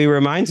 That's who he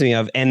reminds me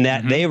of. And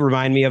that they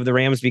remind me of the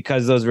Rams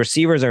because those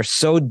receivers are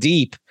so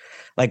deep.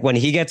 Like when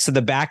he gets to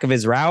the back of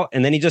his route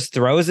and then he just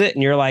throws it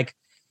and you're like,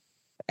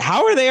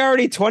 how are they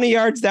already 20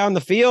 yards down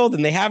the field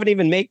and they haven't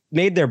even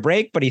made their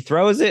break, but he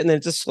throws it and then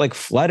it just like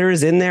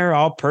flutters in there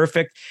all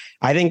perfect.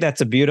 I think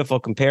that's a beautiful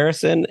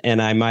comparison. And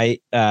I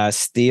might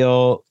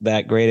steal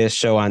that greatest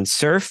show on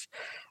surf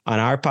on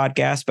our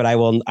podcast, but I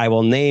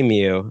will name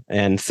you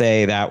and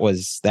say that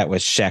was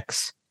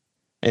Sheck's.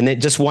 And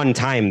it just one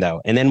time though,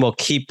 and then we'll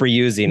keep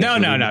reusing. No.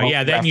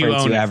 Yeah, then you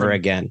own it ever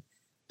again.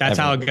 That's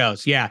how it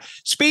goes. Yeah.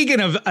 Speaking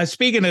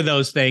of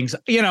those things,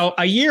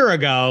 a year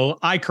ago,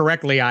 I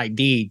correctly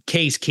ID'd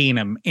Case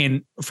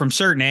Keenum from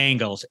certain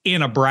angles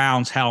in a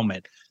Browns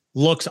helmet.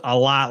 Looks a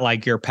lot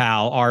like our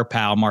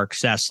pal, Mark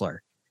Sessler.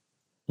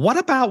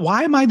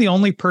 Why am I the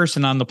only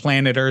person on the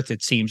planet Earth,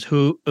 it seems,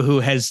 who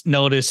has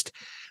noticed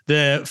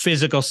the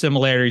physical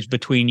similarities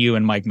between you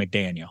and Mike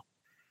McDaniel?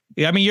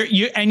 I mean,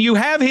 you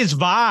have his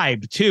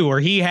vibe too, or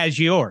he has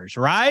yours,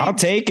 right? I'll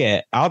take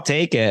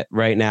it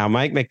right now.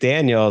 Mike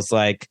McDaniel's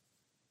like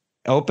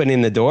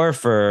opening the door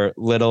for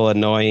little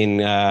annoying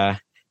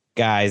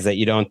guys that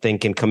you don't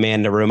think can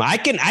command a room. I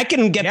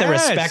can get the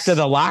respect of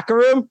the locker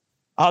room.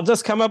 I'll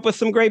just come up with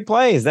some great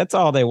plays. That's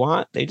all they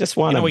want. They just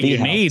want to be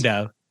helped. Need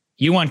though.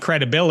 You want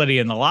credibility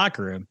in the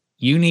locker room.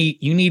 You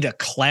need a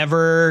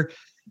clever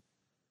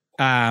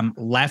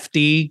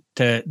lefty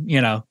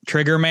to,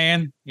 trigger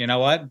man. You know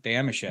what?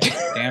 Damn it.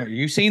 Damn it.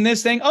 You seen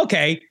this thing?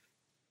 Okay.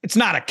 It's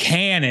not a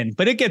cannon,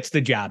 but it gets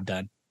the job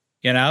done.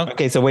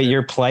 Okay. So wait,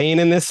 you're playing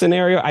in this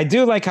scenario? I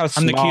do like how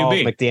small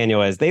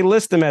McDaniel is. They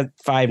list him at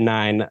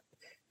 5'9".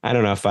 I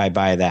don't know if I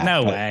buy that.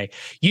 No way.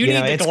 You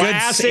need the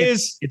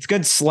glasses. It's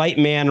good slight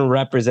man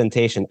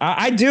representation.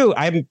 I do.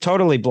 I'm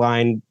totally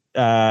blind.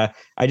 I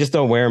just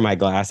don't wear my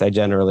glass. I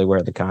generally wear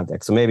the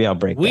contacts. So maybe I'll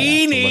break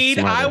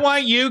I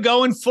want you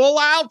going full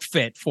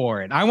outfit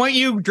for it. I want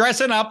you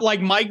dressing up like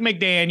Mike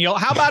McDaniel.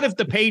 How about if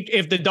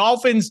the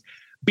Dolphins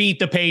beat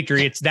the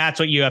Patriots, that's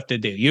what you have to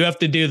do. You have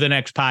to do the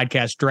next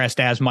podcast dressed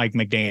as Mike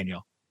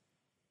McDaniel.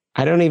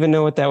 I don't even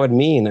know what that would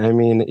mean. I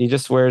mean, he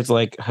just wears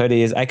like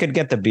hoodies. I could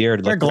get the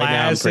beard. Like, right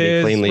now I'm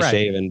pretty cleanly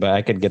shaven, but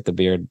I could get the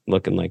beard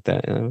looking like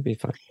that. That would be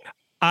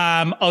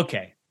fine.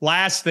 Okay.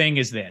 Last thing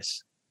is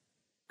this.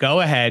 Go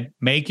ahead,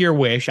 make your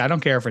wish. I don't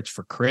care if it's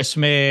for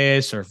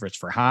Christmas or if it's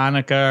for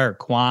Hanukkah or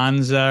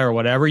Kwanzaa or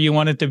whatever you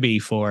want it to be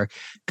for.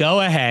 Go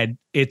ahead.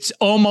 It's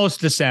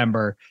almost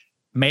December.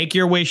 Make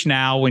your wish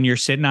now when you're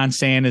sitting on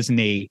Santa's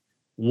knee.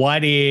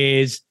 What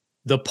is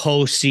the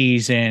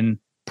postseason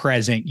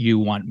present you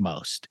want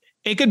most?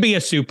 It could be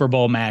a Super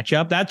Bowl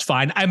matchup. That's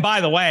fine. And by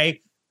the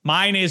way,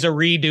 mine is a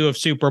redo of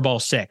Super Bowl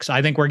 6.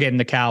 I think we're getting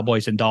the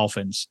Cowboys and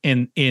Dolphins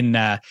in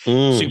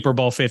Super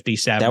Bowl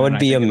 57. That would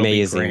be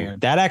amazing.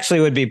 That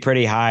actually would be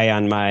pretty high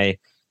on my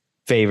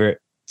favorite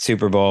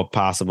Super Bowl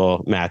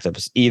possible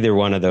matchups. Either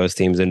one of those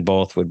teams, and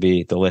both would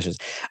be delicious.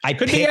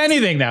 Could be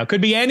anything though.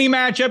 Could be any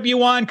matchup you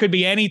want. Could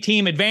be any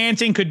team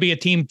advancing. Could be a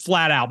team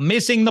flat out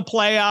missing the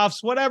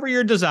playoffs. Whatever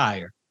your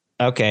desire.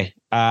 Okay.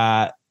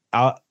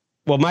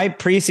 Well, my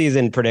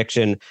preseason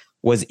prediction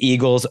was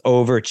Eagles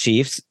over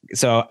Chiefs.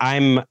 So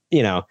I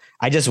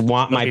just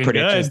want my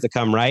predictions to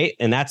come right.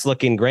 And that's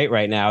looking great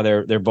right now.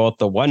 They're both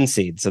the 1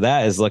 seed. So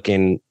that is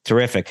looking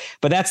terrific,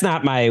 but that's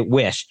not my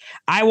wish.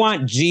 I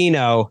want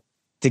Geno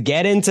to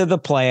get into the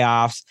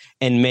playoffs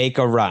and make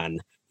a run.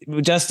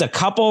 Just a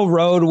couple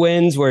road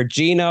wins where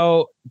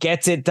Geno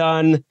gets it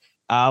done.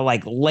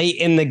 Like late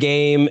in the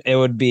game. It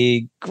would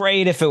be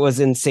great if it was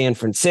in San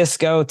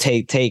Francisco.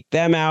 Take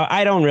them out.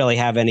 I don't really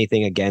have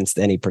anything against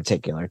any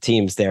particular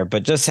teams there,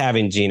 but just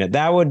having Geno,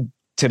 that would,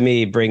 to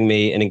me, bring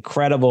me an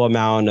incredible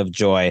amount of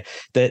joy.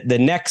 The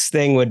next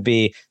thing would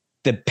be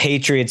the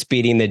Patriots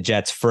beating the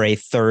Jets for a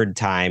third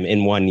time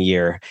in 1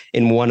 year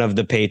in one of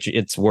the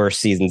Patriots'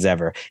 worst seasons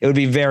ever. It would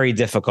be very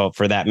difficult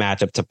for that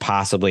matchup to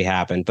possibly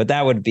happen, but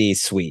that would be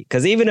sweet.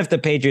 Because even if the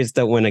Patriots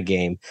don't win a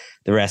game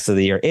the rest of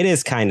the year, it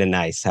is kind of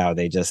nice how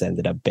they just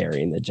ended up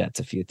burying the Jets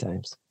a few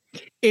times.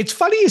 It's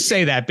funny you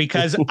say that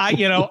because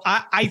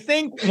I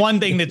think one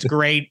thing that's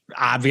great,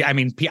 I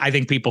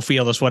think people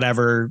feel this,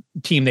 whatever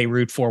team they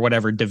root for,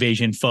 whatever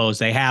division foes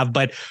they have,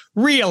 but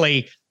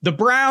really the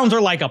Browns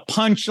are like a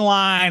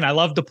punchline. I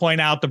love to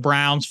point out the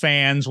Browns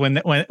fans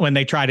when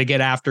they try to get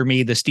after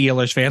me, the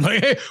Steelers fan,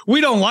 like, hey, we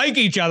don't like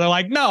each other.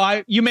 Like,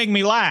 no, you make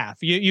me laugh.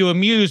 You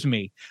amuse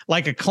me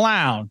like a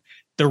clown.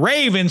 The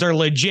Ravens are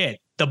legit.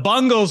 The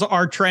Bungles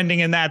are trending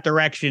in that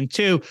direction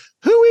too.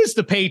 Who is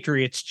the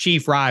Patriots'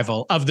 chief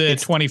rival of the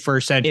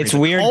 21st century? It's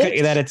weird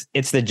that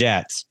it's the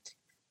Jets.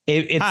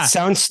 It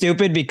sounds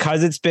stupid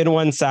because it's been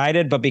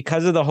one-sided, but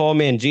because of the whole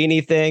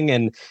Mangini thing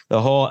and the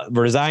whole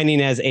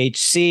resigning as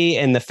HC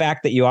and the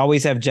fact that you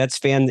always have Jets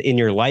fans in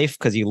your life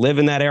because you live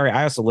in that area.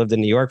 I also lived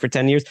in New York for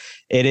 10 years.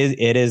 It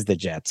is the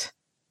Jets.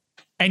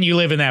 And you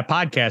live in that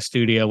podcast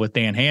studio with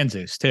Dan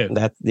Hanzus too.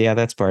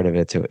 That's part of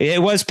it too.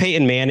 It was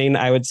Peyton Manning,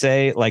 I would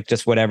say, like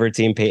just whatever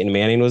team Peyton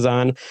Manning was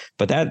on,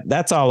 but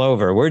that's all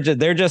over.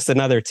 They're just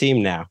another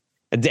team now.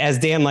 As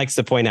Dan likes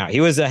to point out,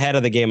 he was ahead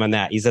of the game on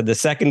that. He said the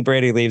second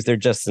Brady leaves, they're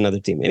just another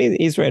team. And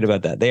he's right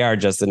about that. They are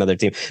just another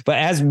team. But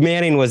as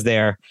Manning was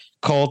there,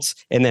 Colts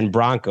and then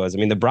Broncos. I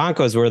mean, the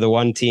Broncos were the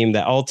one team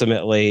that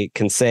ultimately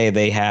can say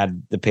they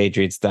had the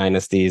Patriots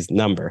dynasty's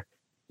number.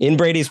 In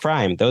Brady's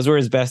prime, those were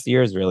his best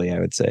years, really, I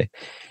would say.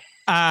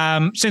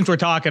 Since we're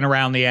talking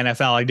around the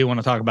NFL, I do want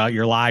to talk about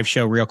your live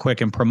show real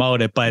quick and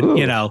promote it. But,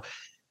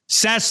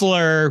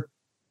 Sessler,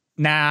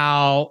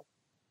 now,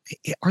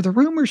 are the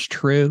rumors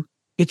true?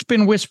 It's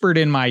been whispered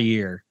in my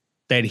ear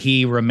that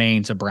he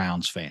remains a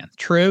Browns fan.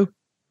 True?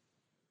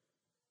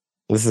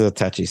 This is a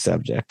touchy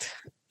subject.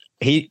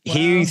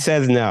 He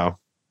says no.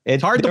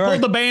 It's hard to pull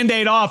the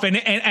Band-Aid off. And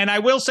I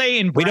will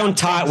say we don't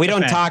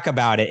talk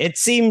about it. It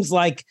seems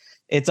like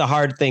it's a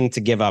hard thing to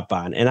give up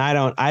on. And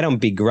I don't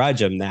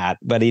begrudge him that,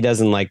 but he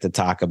doesn't like to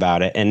talk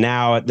about it. And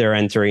now they're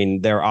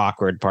entering their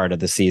awkward part of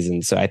the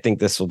season. So I think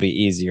this will be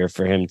easier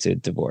for him to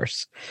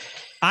divorce.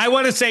 I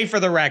want to say for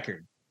the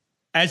record,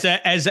 as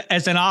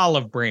an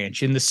olive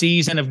branch in the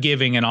season of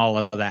giving and all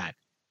of that,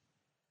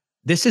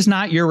 this is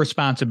not your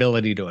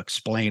responsibility to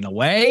explain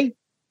away.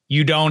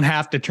 You don't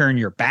have to turn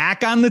your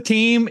back on the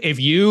team. If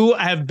you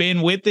have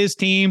been with this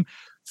team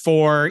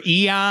for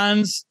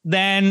eons,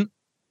 then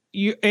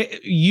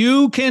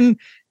you can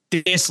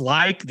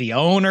dislike the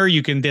owner,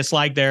 you can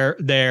dislike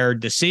their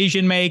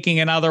decision making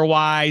and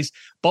otherwise,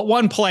 but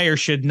one player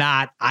should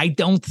not, I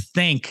don't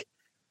think,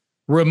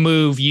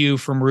 remove you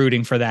from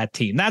rooting for that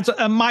team. That's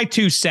my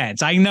 2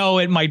 cents. I know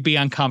it might be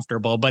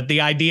uncomfortable, but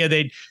the idea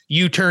that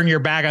you turn your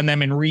back on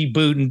them and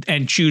reboot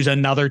and choose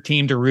another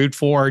team to root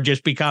for, or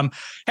just become,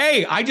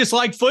 hey, I just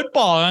like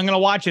football and I'm going to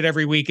watch it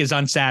every week, is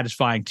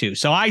unsatisfying too.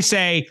 So I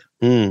say,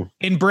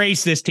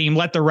 embrace this team.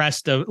 Let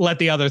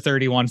the other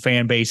 31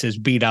 fan bases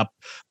beat up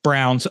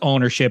Browns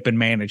ownership and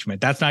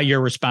management. That's not your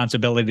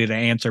responsibility to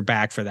answer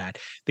back for that.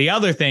 The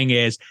other thing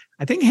is,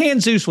 I think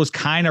Jesus was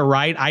kind of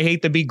right. I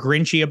hate to be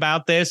grinchy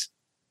about this.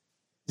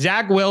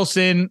 Zach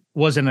Wilson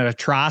was an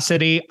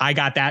atrocity. I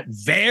got that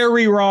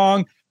very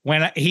wrong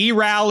when he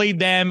rallied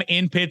them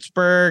in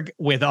Pittsburgh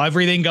with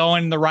everything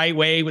going the right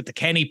way with the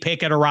Kenny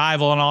Pickett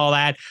arrival and all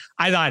that.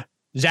 I thought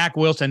Zach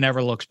Wilson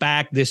never looks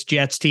back. This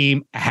Jets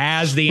team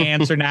has the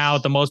answer now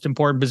at the most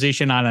important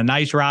position on a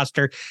nice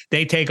roster.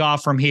 They take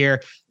off from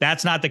here.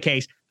 That's not the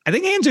case. I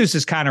think Jesus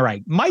is kind of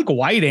right. Mike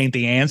White ain't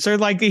the answer.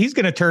 Like, he's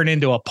going to turn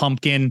into a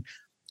pumpkin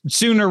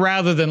sooner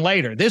rather than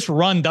later. This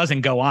run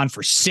doesn't go on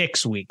for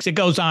 6 weeks. It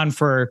goes on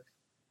for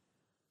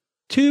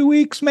 2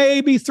 weeks,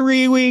 maybe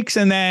 3 weeks.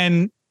 And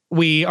then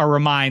we are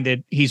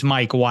reminded he's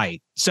Mike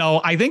White.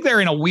 So I think they're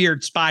in a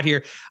weird spot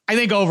here. I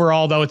think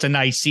overall, though, it's a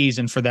nice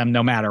season for them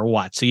no matter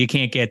what. So you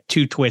can't get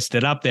too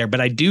twisted up there. But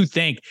I do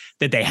think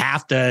that they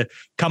have to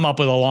come up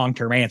with a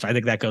long-term answer. I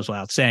think that goes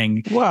without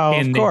saying. Well,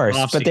 of course.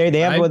 But they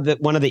have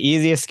one of the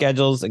easiest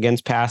schedules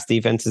against pass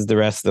defenses the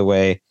rest of the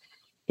way.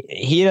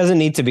 He doesn't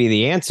need to be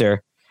the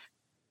answer.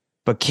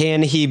 But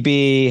can he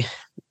be,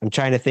 I'm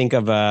trying to think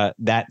of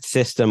that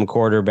system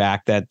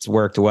quarterback that's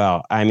worked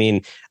well. I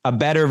mean, a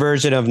better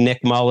version of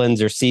Nick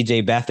Mullins or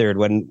CJ Beathard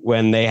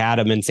when they had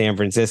him in San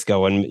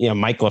Francisco, and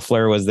Mike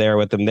LaFleur was there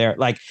with them there.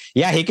 Like,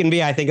 yeah, he can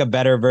be, I think, a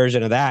better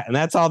version of that. And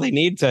that's all they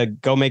need to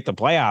go make the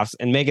playoffs.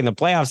 And making the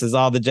playoffs is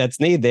all the Jets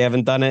need. They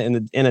haven't done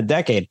it in a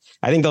decade.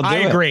 I think they'll do it. I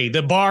agree.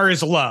 The bar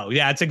is low.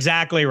 Yeah, that's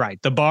exactly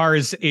right. The bar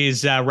is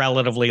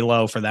relatively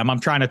low for them. I'm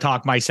trying to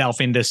talk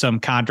myself into some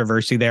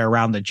controversy there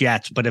around the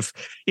Jets. But if,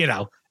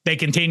 they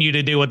continue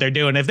to do what they're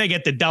doing, if they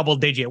get the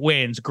double-digit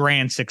wins,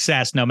 grand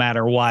success no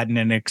matter what, and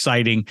an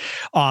exciting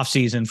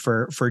offseason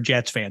for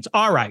Jets fans.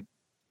 All right,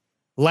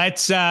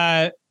 let's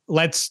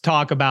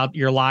talk about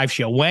your live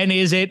show. When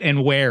is it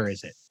and where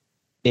is it?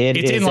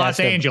 It's in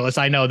Los Angeles.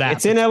 I know that.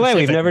 It's in LA.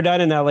 We've never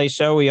done an LA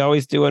show. We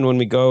always do one when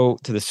we go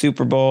to the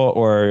Super Bowl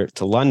or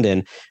to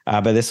London.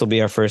 But this will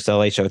be our first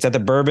LA show. It's at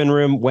the Bourbon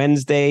Room,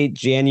 Wednesday,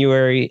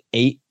 January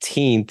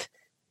 18th.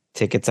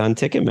 Tickets on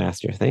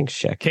Ticketmaster. Thanks,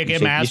 Sheck.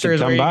 Ticketmaster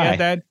is where you get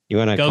that. You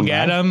want to go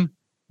get them?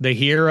 The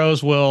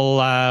heroes will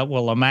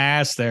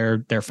amass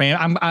their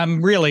fan.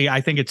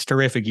 I think it's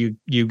terrific.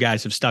 You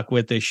guys have stuck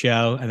with this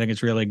show. I think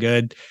it's really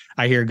good.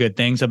 I hear good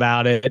things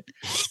about it.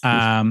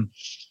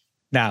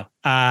 Now,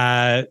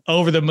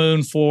 over the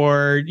moon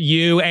for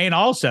you, and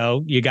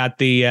also you got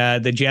the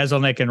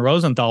Jeselnik and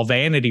Rosenthal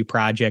Vanity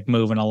Project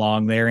moving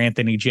along there.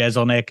 Anthony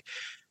Jeselnik,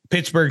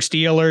 Pittsburgh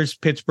Steelers,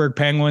 Pittsburgh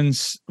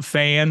Penguins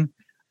fan.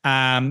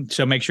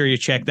 So make sure you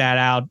check that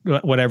out,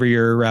 whatever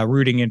your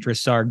rooting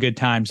interests are. Good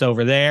times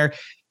over there.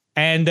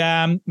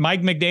 And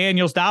Mike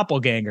McDaniel's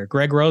doppelganger,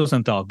 Greg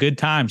Rosenthal. Good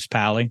times,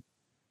 Pally.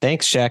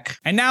 Thanks, Sheck.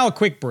 And now a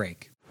quick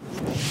break.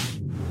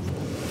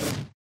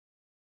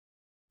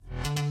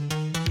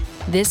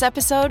 This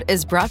episode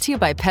is brought to you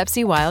by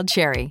Pepsi Wild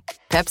Cherry.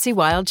 Pepsi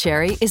Wild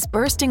Cherry is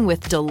bursting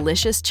with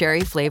delicious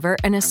cherry flavor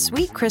and a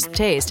sweet, crisp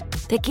taste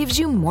that gives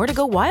you more to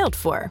go wild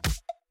for.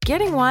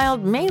 Getting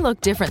wild may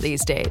look different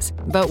these days,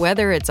 but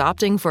whether it's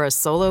opting for a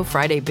solo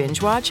Friday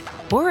binge watch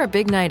or a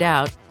big night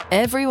out,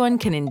 everyone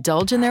can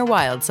indulge in their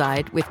wild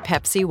side with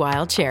Pepsi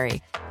Wild Cherry.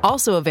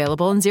 Also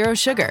available in Zero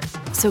Sugar.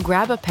 So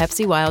grab a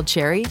Pepsi Wild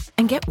Cherry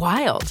and get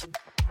wild.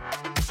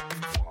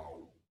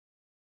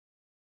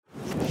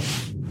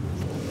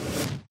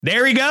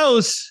 There he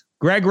goes.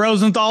 Greg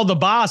Rosenthal, the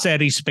boss,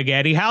 Eddie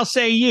Spaghetti. How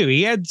say you?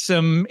 He had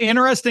some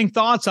interesting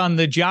thoughts on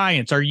the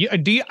Giants.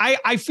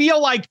 I feel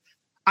like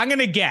I'm going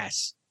to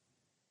guess.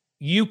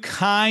 You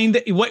badmouth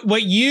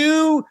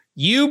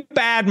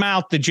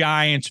the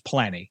Giants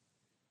plenty,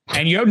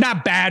 and you're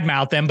not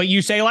badmouth them, but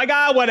you say like,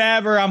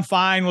 whatever, I'm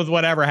fine with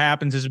whatever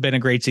happens. This has been a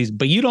great season,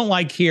 but you don't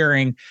like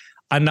hearing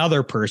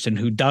another person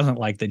who doesn't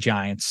like the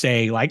Giants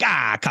say like,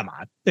 come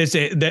on,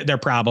 they're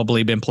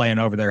probably been playing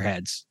over their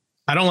heads.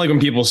 I don't like when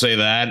people say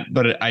that,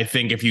 but I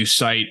think if you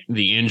cite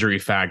the injury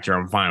factor,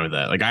 I'm fine with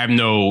that. Like, I have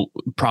no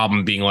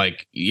problem being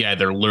like, yeah,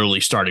 they're literally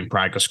starting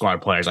practice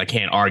squad players. I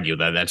can't argue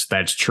that.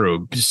 That's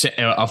true.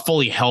 A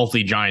fully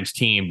healthy Giants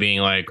team being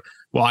like,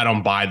 well, I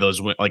don't buy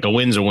those. Like, a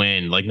win's a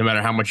win. Like, no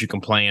matter how much you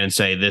complain and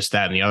say this,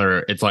 that, and the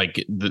other, it's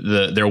like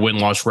their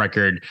win-loss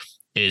record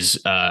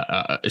is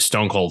a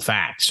stone cold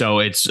fact. So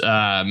it's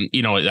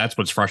that's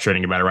what's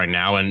frustrating about it right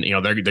now. And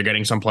they're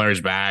getting some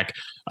players back,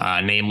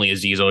 namely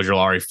Azeez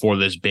Ojulari for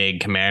this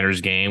big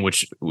Commanders game,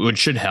 which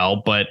should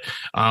help. But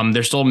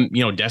they're still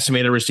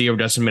decimated receiver,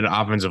 decimated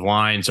offensive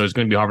line, so it's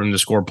going to be hard for them to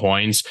score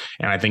points.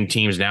 And I think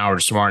teams now are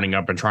smartening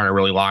up and trying to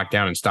really lock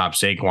down and stop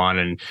Saquon.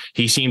 And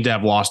he seemed to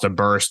have lost a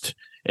burst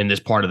in this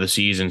part of the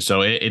season,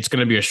 so it's going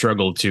to be a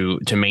struggle to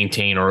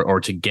maintain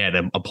or to get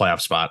a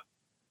playoff spot.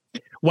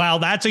 Well,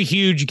 that's a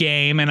huge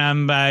game, and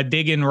I'm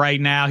digging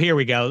right now. Here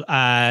we go.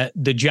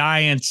 The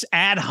Giants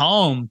at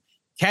home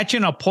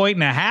catching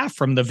 1.5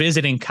 from the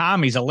visiting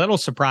Commies. A little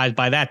surprised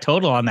by that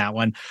total on that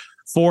one,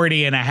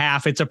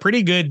 40.5. It's a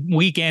pretty good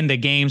weekend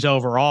of games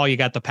overall. You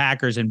got the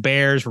Packers and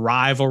Bears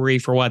rivalry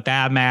for what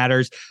that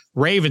matters.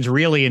 Ravens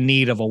really in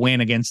need of a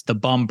win against the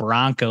bum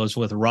Broncos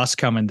with Russ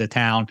coming to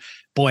town.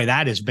 Boy,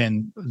 that has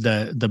been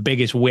the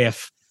biggest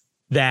whiff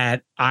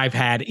that I've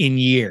had in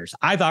years.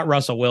 I thought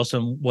Russell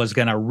Wilson was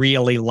going to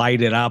really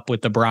light it up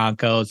with the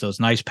Broncos,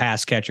 those nice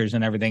pass catchers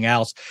and everything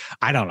else.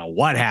 I don't know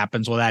what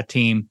happens with that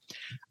team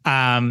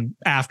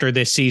after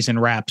this season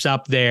wraps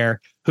up there.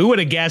 Who would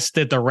have guessed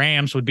that the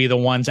Rams would be the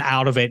ones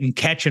out of it and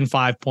catching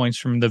 5 points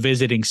from the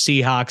visiting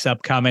Seahawks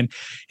upcoming?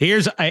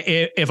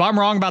 If I'm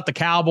wrong about the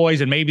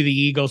Cowboys, and maybe the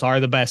Eagles are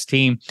the best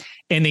team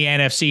in the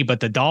NFC, but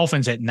the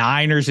Dolphins at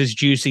Niners is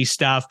juicy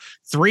stuff.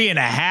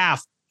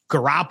 3.5.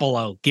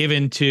 Garoppolo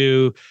given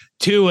to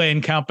Tua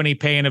and company,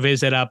 paying a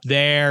visit up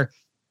there.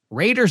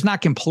 Raiders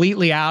not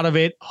completely out of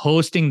it,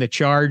 hosting the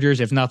Chargers,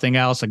 if nothing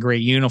else, a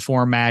great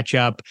uniform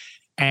matchup.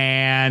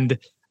 And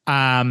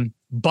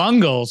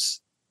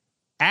Bungles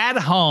at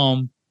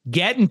home,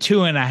 getting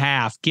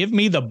 2.5. Give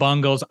me the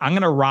Bungles. I'm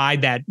going to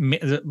ride that.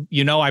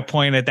 I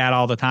point at that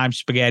all the time,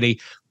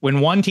 Spaghetti. When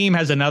one team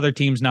has another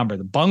team's number,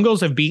 the Bungles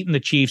have beaten the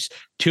Chiefs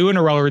 2 in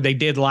a row, or they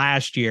did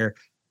last year.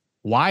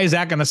 Why is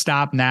that going to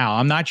stop now?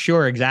 I'm not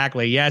sure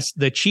exactly. Yes,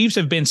 the Chiefs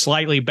have been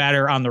slightly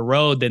better on the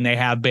road than they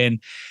have been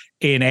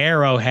in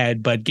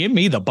Arrowhead, but give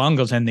me the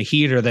Bungles and the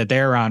heater that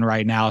they're on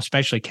right now,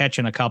 especially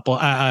catching a couple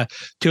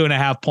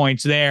 2.5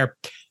 points there.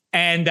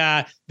 And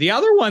the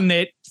other one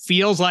that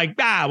feels like,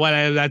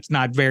 that's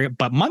not very,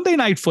 but Monday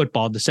Night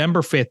Football,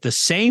 December 5th, the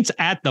Saints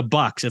at the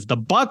Bucks. If the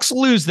Bucks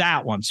lose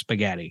that one,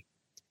 Spaghetti,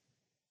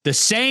 the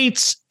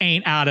Saints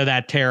ain't out of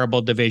that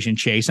terrible division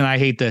chase. And I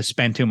hate to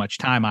spend too much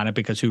time on it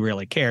because who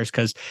really cares?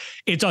 Because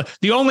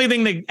the only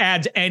thing that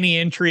adds any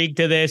intrigue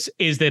to this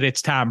is that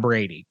it's Tom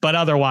Brady. But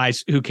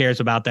otherwise, who cares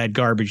about that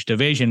garbage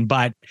division?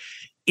 But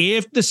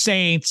if the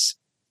Saints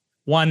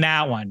won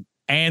that one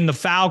and the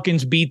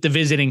Falcons beat the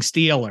visiting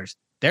Steelers,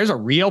 there's a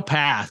real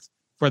path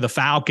for the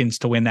Falcons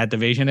to win that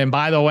division. And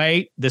by the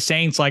way, the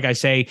Saints, like I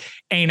say,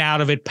 ain't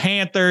out of it.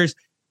 Panthers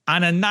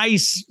on a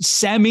nice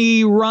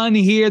semi-run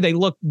here. They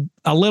look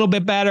a little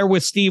bit better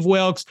with Steve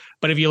Wilkes,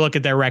 but if you look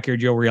at their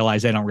record, you'll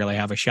realize they don't really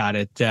have a shot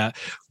at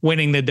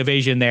winning the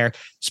division there.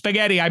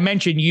 Spaghetti, I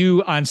mentioned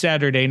you on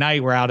Saturday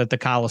night. We're out at the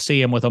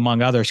Coliseum with,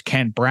 among others,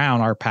 Kent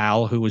Brown, our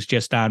pal, who was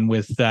just on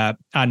with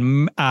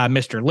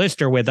Mr.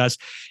 Lister with us.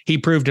 He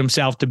proved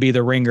himself to be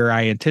the ringer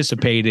I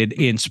anticipated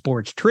in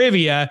sports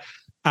trivia.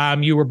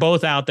 You were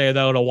both out there,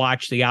 though, to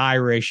watch the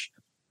Irish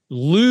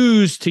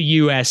lose to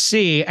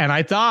USC, and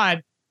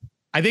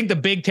I think the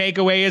big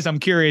takeaway is, I'm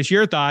curious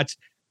your thoughts.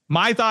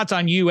 My thoughts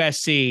on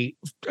USC,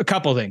 a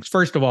couple of things.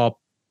 First of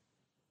all,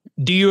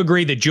 do you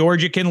agree that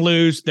Georgia can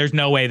lose? There's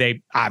no way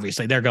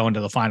they're going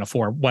to the Final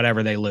Four,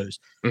 whatever they lose.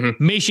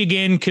 Mm-hmm.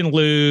 Michigan can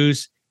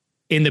lose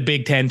in the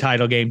Big Ten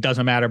title game.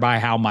 Doesn't matter by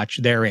how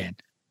much they're in.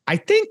 I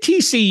think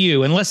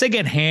TCU, unless they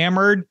get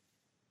hammered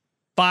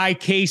by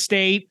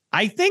K-State,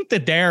 I think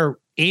that they're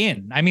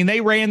in. I mean,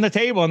 they ran the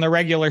table in the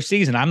regular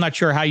season. I'm not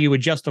sure how you would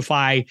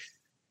justify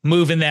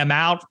moving them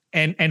out,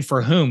 and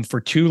for whom? For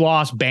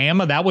 2-loss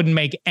Bama? That wouldn't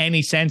make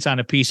any sense on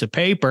a piece of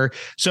paper.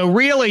 So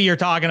really, you're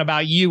talking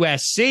about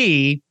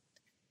USC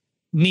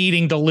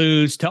needing to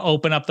lose to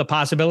open up the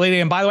possibility.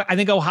 And by the way, I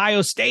think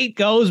Ohio State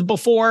goes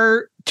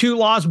before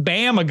 2-loss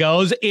Bama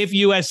goes if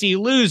USC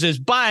loses.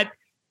 But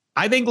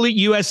I think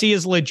USC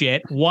is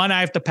legit. One,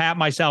 I have to pat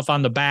myself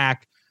on the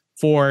back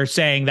for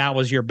saying that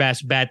was your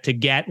best bet to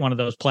get one of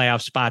those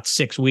playoff spots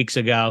 6 weeks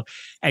ago,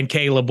 and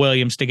Caleb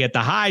Williams to get the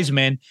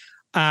Heisman.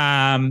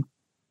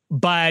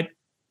 But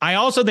I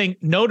also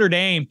think Notre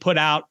Dame put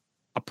out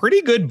a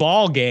pretty good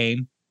ball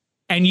game,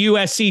 and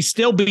USC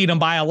still beat them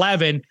by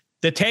 11.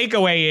 The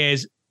takeaway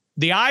is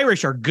the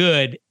Irish are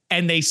good,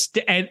 and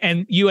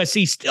and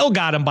USC still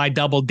got them by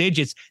double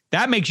digits.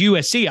 That makes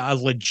USC a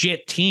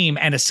legit team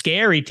and a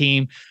scary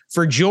team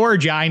for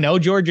Georgia. I know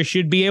Georgia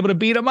should be able to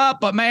beat them up,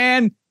 but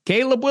man,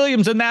 Caleb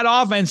Williams in that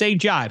offense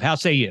ain't jive. How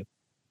say you?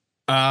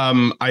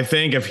 I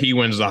think if he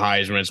wins the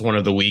Heisman, it's one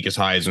of the weakest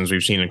Heismans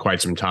we've seen in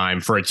quite some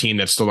time for a team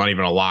that's still not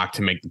even a lock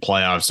to make the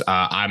playoffs.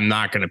 I'm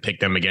not going to pick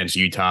them against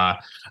Utah.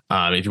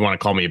 If you want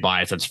to call me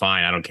biased, that's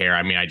fine. I don't care.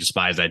 I mean, I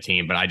despise that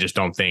team, but I just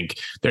don't think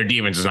their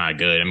defense is not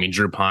good. I mean,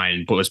 Drew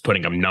Pine was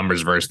putting up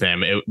numbers versus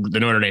them. The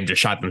Notre Dame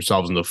just shot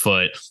themselves in the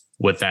foot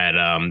with that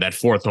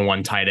 4th and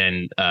 1 tight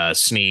end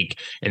sneak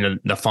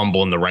and the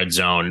fumble in the red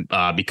zone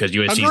because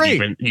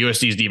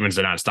USC's defense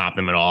did not stop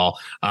them at all.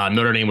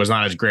 Notre Dame was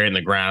not as great in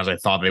the ground as I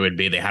thought they would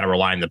be. They had to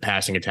rely on the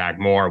passing attack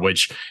more,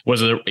 which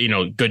was a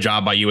good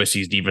job by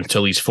USC's defense to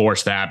at least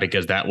force that,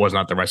 because that was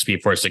not the recipe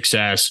for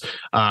success.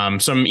 Some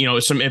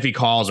iffy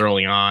calls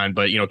early on,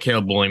 but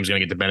Caleb Williams is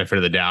going to get the benefit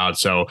of the doubt.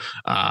 So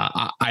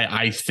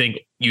I think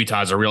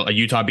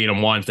Utah beat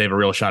them once. They have a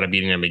real shot at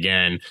beating them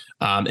again.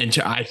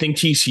 I think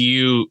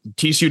TCU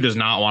does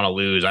not want to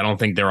lose. I don't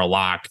think they're a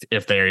lock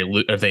if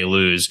they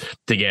lose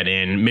to get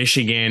in.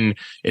 Michigan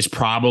is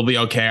probably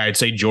okay. I'd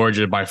say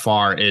Georgia by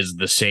far is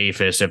the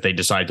safest if they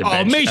decide to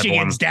bench Michigan's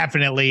everyone.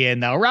 Definitely in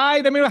though,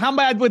 right? I mean, how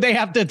bad would they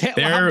have to take?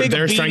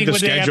 Their strength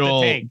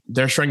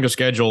of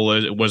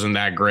schedule wasn't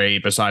that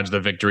great besides the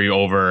victory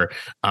over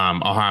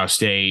Ohio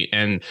State.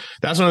 And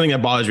that's another thing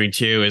that bothers me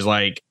too, is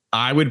like,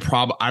 I would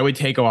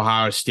take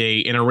Ohio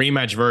State in a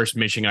rematch versus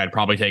Michigan. I'd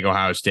probably take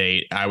Ohio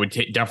State. I would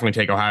definitely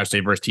take Ohio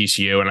State versus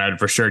TCU, and I'd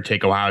for sure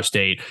take Ohio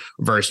State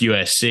versus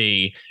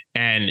USC.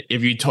 And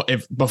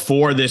if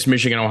before this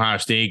Michigan Ohio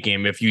State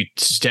game, if you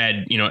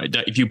said,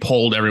 if you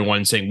polled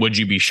everyone saying, would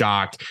you be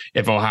shocked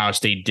if Ohio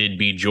State did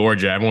beat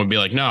Georgia? Everyone would be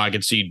like, no, I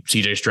could see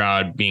CJ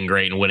Stroud being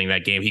great and winning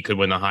that game. He could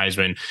win the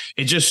Heisman.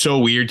 It's just so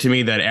weird to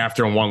me that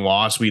after one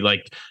loss,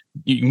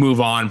 you move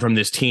on from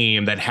this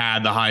team that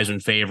had the Heisman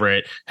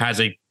favorite,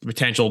 has a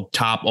potential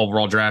top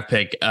overall draft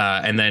pick,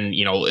 and then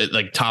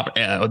top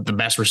the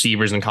best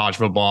receivers in college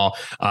football,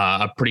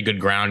 a pretty good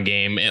ground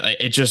game.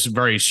 It's just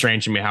very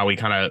strange to me how we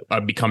kind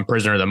of become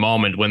prisoner of the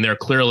moment when they're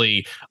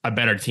clearly a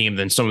better team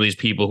than some of these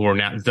people who are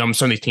now, some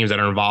of these teams that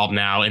are involved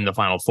now in the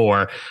Final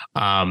Four.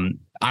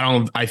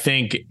 I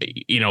think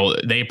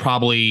they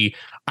probably,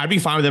 I'd be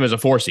fine with them as a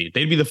 4 seed.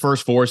 They'd be the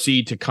first 4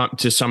 seed to come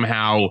to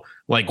somehow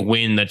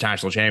win the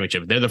national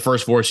championship. They're the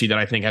first 4 seed that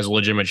I think has a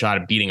legitimate shot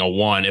at beating a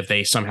 1 if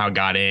they somehow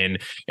got in,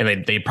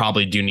 and they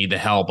probably do need the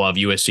help of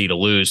USC to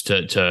lose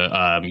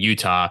to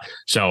Utah.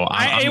 So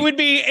it would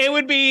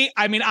be.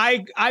 I mean,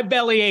 I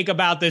bellyache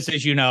about this,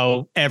 as you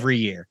know, every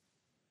year.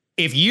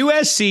 If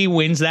USC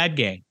wins that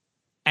game,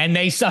 and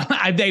if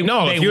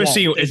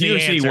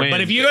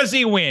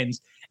USC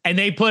wins. And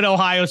they put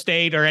Ohio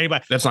State or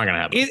anybody. That's not going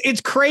to happen.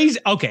 It's crazy.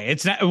 Okay,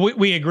 it's not.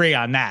 We agree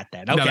on that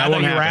then. Okay, no, that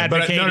won't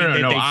happen.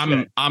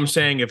 No. I'm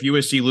saying if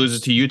USC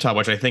loses to Utah,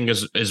 which I think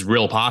is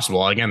real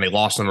possible. Again, they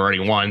lost them already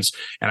once,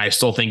 and I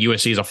still think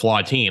USC is a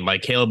flawed team.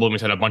 Like Caleb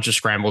Williams had a bunch of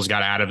scrambles,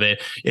 got out of it.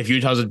 If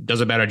Utah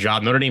does a better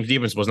job, Notre Dame's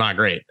defense was not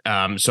great.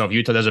 So if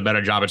Utah does a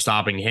better job at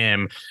stopping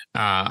him,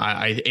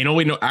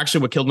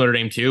 actually what killed Notre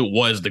Dame too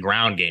was the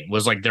ground game.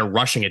 Was their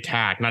rushing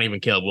attack, not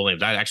even Caleb Williams.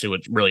 That actually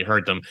would really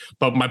hurt them.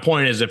 But my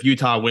point is, if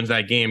Utah wins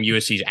that game,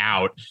 USC's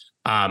out.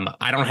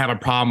 I don't have a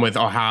problem with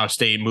Ohio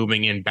State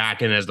moving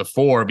back in as the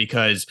 4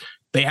 because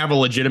they have a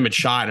legitimate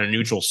shot in a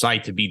neutral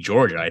site to beat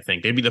Georgia. I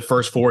think they'd be the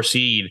first 4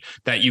 seed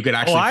that you could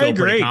actually feel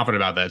pretty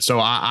confident about that. So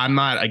I'm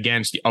not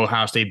against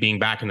Ohio State being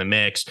back in the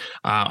mix.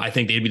 I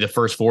think they'd be the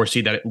first 4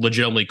 seed that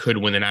legitimately could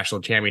win the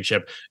national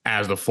championship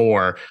as the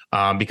 4,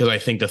 because I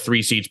think the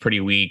 3 seed's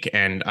pretty weak,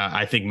 and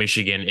I think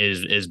Michigan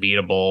is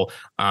beatable.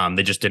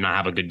 They just did not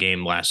have a good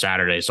game last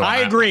Saturday. So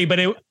I agree, but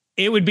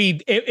it would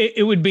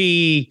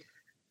be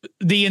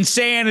the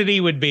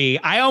insanity would be,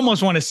 I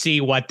almost want to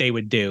see what they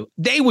would do.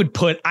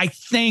 I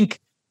think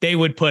they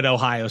would put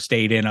Ohio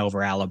State in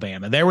over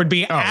Alabama. There would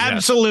be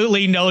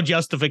absolutely no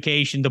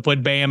justification to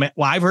put Bama.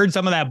 Well, I've heard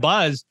some of that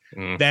buzz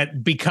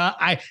that because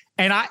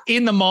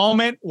in the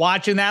moment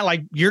watching that,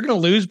 you're going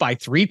to lose by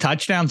 3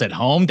 touchdowns at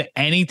home to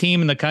any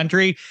team in the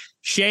country.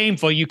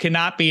 Shameful. You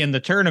cannot be in the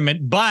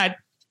tournament, but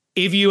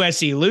if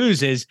USC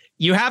loses,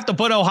 you have to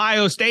put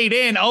Ohio State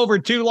in over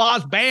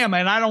 2-loss Bama.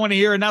 And I don't want to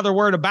hear another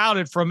word about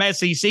it from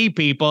SEC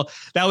people.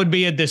 That would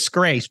be a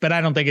disgrace, but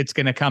I don't think it's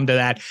going to come to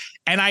that.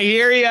 And I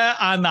hear you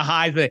on the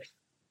Heisman.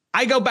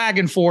 I go back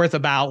and forth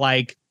about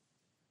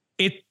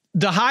the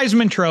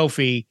Heisman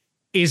Trophy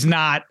is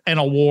not an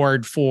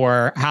award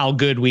for how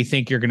good we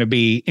think you're going to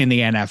be in the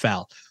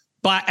NFL.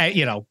 But,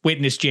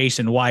 witness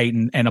Jason White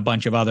and a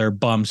bunch of other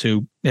bums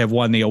who have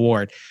won the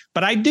award.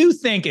 But I do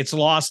think it's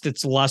lost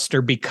its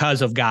luster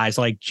because of guys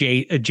like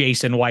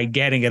Jason White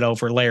getting it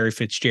over Larry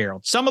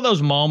Fitzgerald. Some of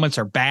those moments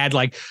are bad.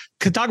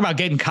 Could talk about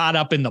getting caught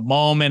up in the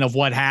moment of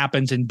what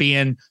happens and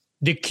being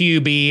the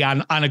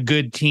QB on a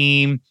good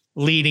team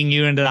leading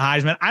you into the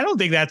Heisman. I don't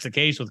think that's the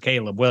case with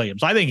Caleb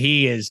Williams. I think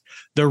he is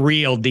the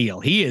real deal.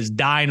 He is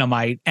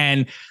dynamite.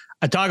 And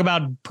I talk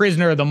about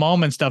prisoner of the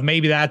moment stuff.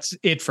 Maybe that's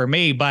it for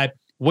me, but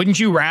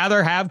wouldn't you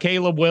rather have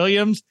Caleb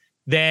Williams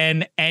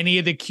than any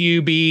of the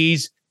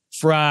QBs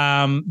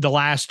from the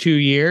last 2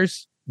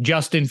 years?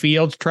 Justin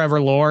Fields,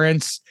 Trevor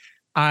Lawrence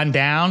on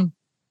down.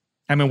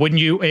 I mean,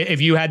 wouldn't you,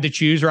 if you had to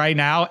choose right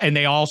now and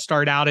they all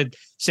start out at,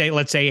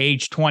 let's say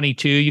age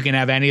 22, you can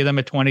have any of them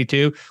at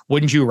 22.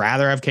 Wouldn't you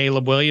rather have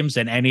Caleb Williams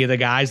than any of the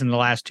guys in the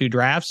last 2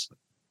 drafts?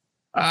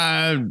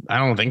 I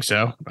don't think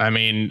so. I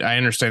mean, I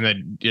understand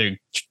that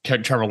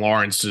Trevor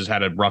Lawrence has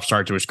had a rough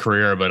start to his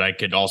career, but I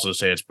could also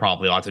say it's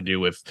probably a lot to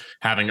do with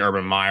having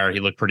Urban Meyer. He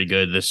looked pretty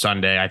good this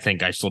Sunday. I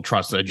think I still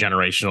trust the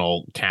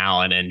generational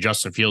talent, and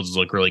Justin Fields has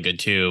looked really good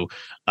too,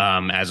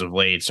 as of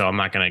late. So I'm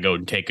not going to go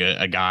and take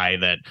a guy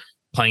that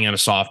playing in a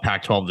soft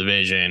Pac-12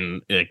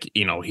 division,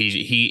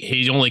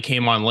 he only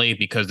came on late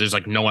because there's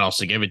like no one else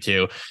to give it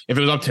to. If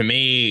it was up to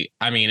me,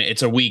 I mean,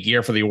 it's a weak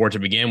year for the award to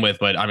begin with,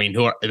 but I mean,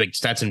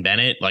 Stetson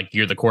Bennett, like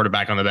you're the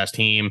quarterback on the best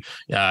team.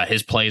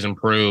 His plays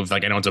improved.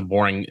 Like I know it's a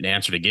boring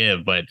answer to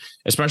give, but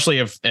especially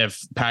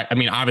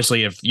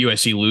obviously if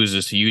USC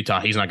loses to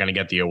Utah, he's not going to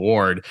get the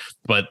award.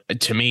 But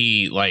to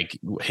me, like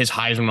his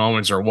Heisman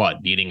moments are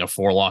what, beating a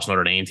 4-loss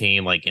Notre Dame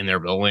team like in their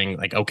building.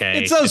 Like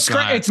okay,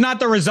 it's not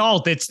the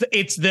result. It's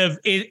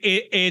the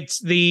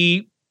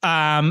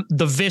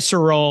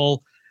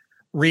visceral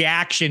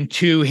reaction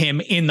to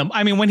him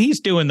when he's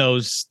doing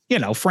those,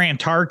 Fran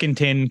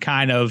Tarkenton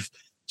kind of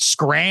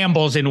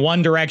scrambles in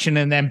one direction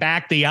and then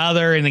back the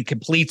other, and he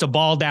completes a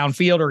ball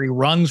downfield or he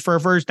runs for a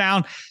first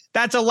down.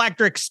 That's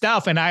electric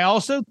stuff. And I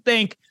also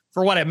think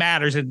for what it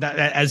matters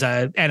as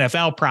a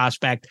NFL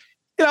prospect,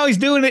 he's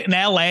doing it in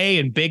LA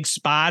and big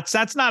spots.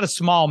 That's not a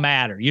small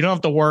matter. You don't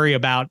have to worry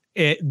about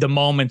the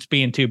moments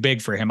being too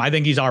big for him. I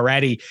think he's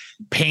already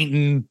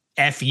painting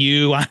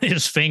FU on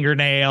his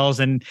fingernails,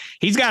 and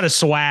he's got a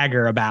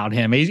swagger about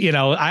him. He's,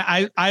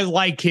 I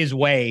like his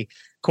way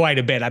quite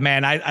a bit.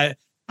 I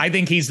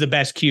think he's the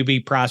best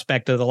QB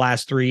prospect of the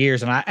last 3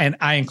 years. And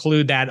I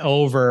include that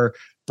over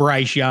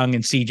Bryce Young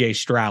and CJ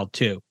Stroud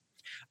too.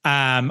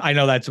 I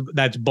know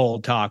that's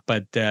bold talk,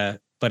 but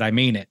I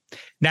mean it.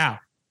 Now,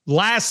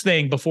 last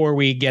thing before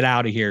we get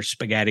out of here,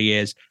 Spaghetti,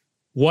 is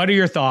what are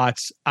your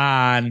thoughts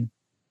on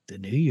the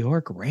New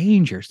York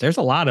Rangers? There's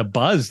a lot of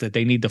buzz that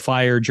they need to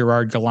fire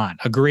Gerard Gallant.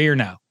 Agree or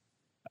no?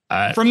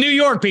 From New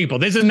York people.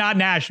 This is not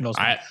Nationals.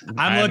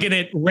 I'm looking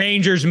at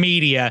Rangers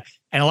media,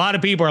 and a lot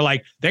of people are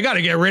like, they got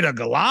to get rid of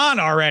Gallant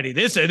already.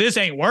 This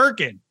ain't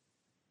working.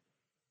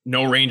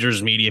 No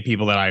Rangers media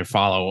people that I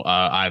follow,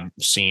 I've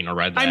seen or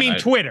read that. Twitter.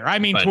 Twitter.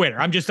 I'm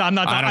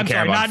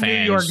not New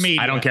York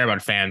media. I don't care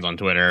about fans on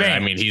Twitter.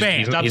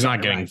 He's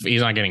not getting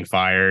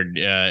fired.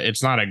 They're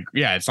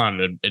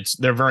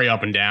very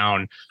up and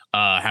down.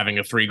 Having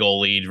a 3-goal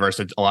lead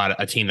versus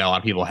a team that a lot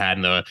of people had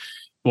in the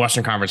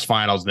Western Conference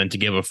Finals, then to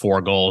give up 4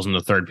 goals in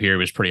the third period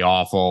was pretty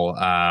awful.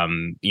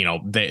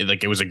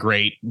 It was a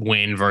great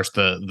win versus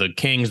the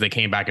Kings. They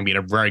came back and beat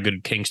a very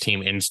good Kings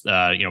team in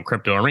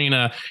Crypto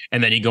Arena,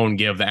 and then you go and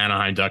give the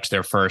Anaheim Ducks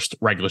their first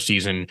regular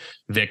season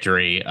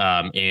victory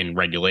in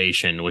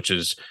regulation, which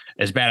is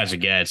as bad as it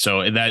gets.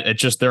 So that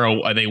it's just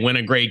they win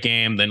a great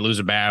game, then lose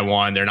a bad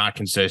one. They're not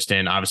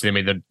consistent. Obviously,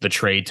 they made the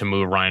trade to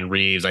move Ryan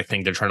Reeves. I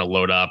think they're trying to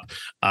load up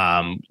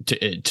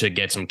to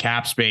get some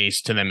cap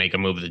space to then make a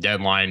move at the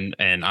deadline.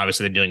 And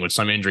obviously, they're dealing with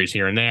some injuries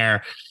here and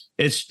there.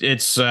 They've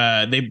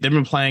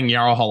been playing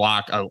Jaro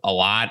Halak a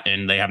lot,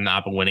 and they have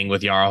not been winning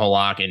with Jaro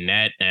Halak in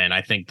net. And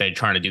I think they're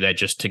trying to do that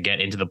just to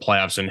get into the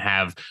playoffs and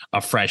have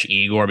a fresh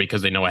Igor,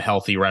 because they know a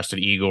healthy, rested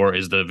Igor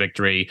is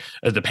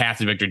the path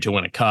to victory to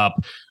win a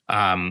cup.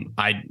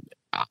 I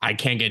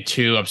can't get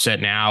too upset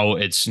now.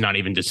 It's not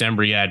even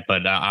December yet,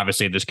 but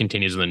obviously if this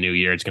continues in the new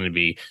year, it's going to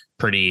be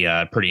pretty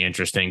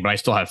interesting. But I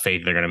still have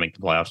faith they're going to make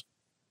the playoffs.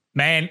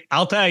 Man,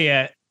 I'll tell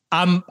you,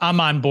 I'm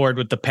on board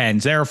with the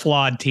Pens. They're a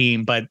flawed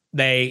team, but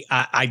I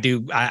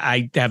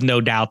have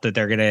no doubt that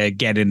they're going to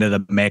get into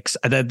the mix.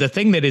 The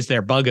thing that is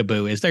their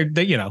bugaboo is they're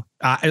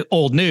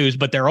old news,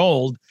 but they're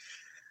old.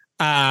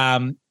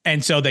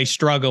 And so they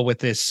struggle with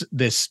this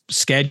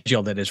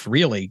schedule that is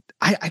really,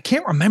 I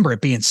can't remember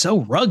it being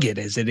so rugged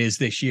as it is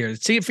this year.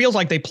 See, it feels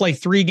like they play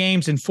 3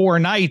 games in 4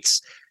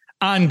 nights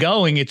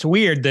ongoing. It's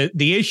weird.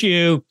 The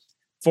issue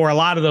for a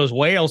lot of those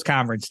Wales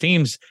Conference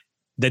teams,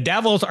 the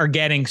Devils are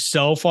getting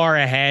so far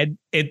ahead.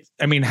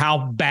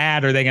 How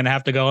bad are they going to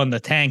have to go in the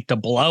tank to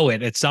blow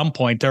it at some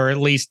point, or at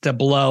least to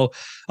blow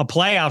a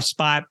playoff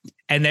spot?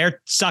 And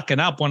they're sucking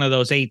up one of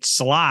those 8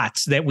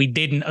 slots that we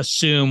didn't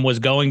assume was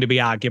going to be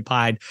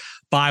occupied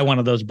by one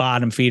of those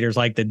bottom feeders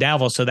like the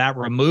Devils. So that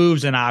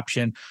removes an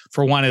option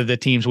for one of the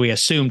teams we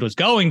assumed was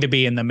going to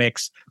be in the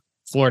mix.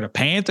 Florida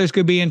Panthers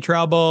could be in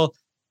trouble.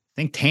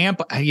 I think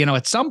Tampa,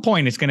 at some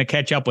point it's going to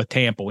catch up with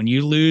Tampa. When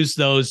you lose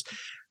those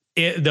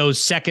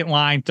second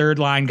line, third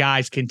line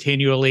guys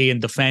continually,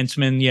 and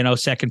defensemen,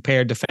 second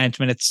pair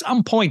defensemen, at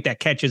some point that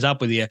catches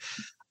up with you.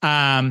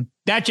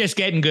 That's just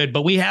getting good,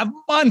 but we have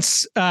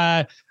months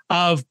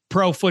of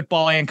pro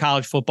football and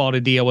college football to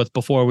deal with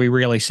before we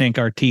really sink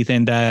our teeth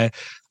into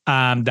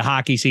the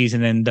hockey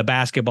season and the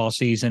basketball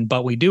season.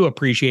 But we do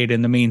appreciate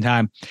in the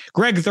meantime,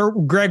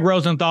 Greg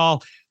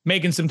Rosenthal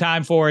making some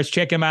time for us.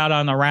 Check him out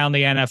on Around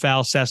the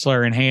NFL.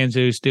 Sessler and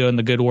Hanzus doing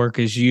the good work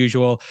as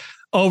usual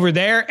over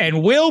there.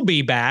 And we'll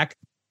be back.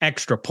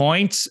 Extra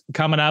Points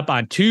coming up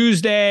on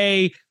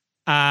Tuesday.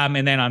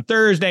 And then on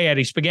Thursday,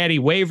 Eddie Spaghetti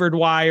waiver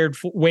wired,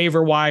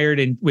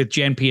 and with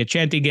Jen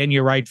Piacenti getting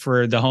you right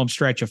for the home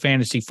stretch of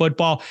fantasy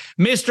football.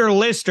 Mr.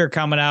 Lister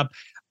coming up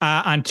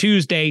on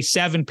Tuesday,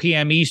 7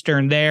 p.m.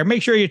 Eastern there.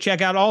 Make sure you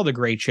check out all the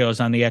great shows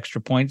on the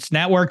Extra Points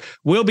Network.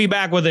 We'll be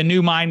back with a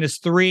new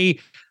 -3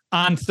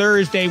 on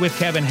Thursday with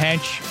Kevin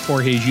Hench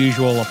for his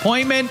usual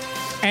appointment.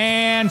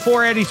 And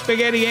for Eddie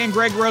Spaghetti and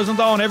Greg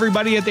Rosenthal and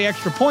everybody at the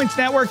Extra Points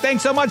Network,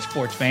 thanks so much,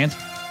 sports fans.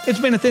 It's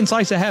been a thin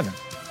slice of heaven.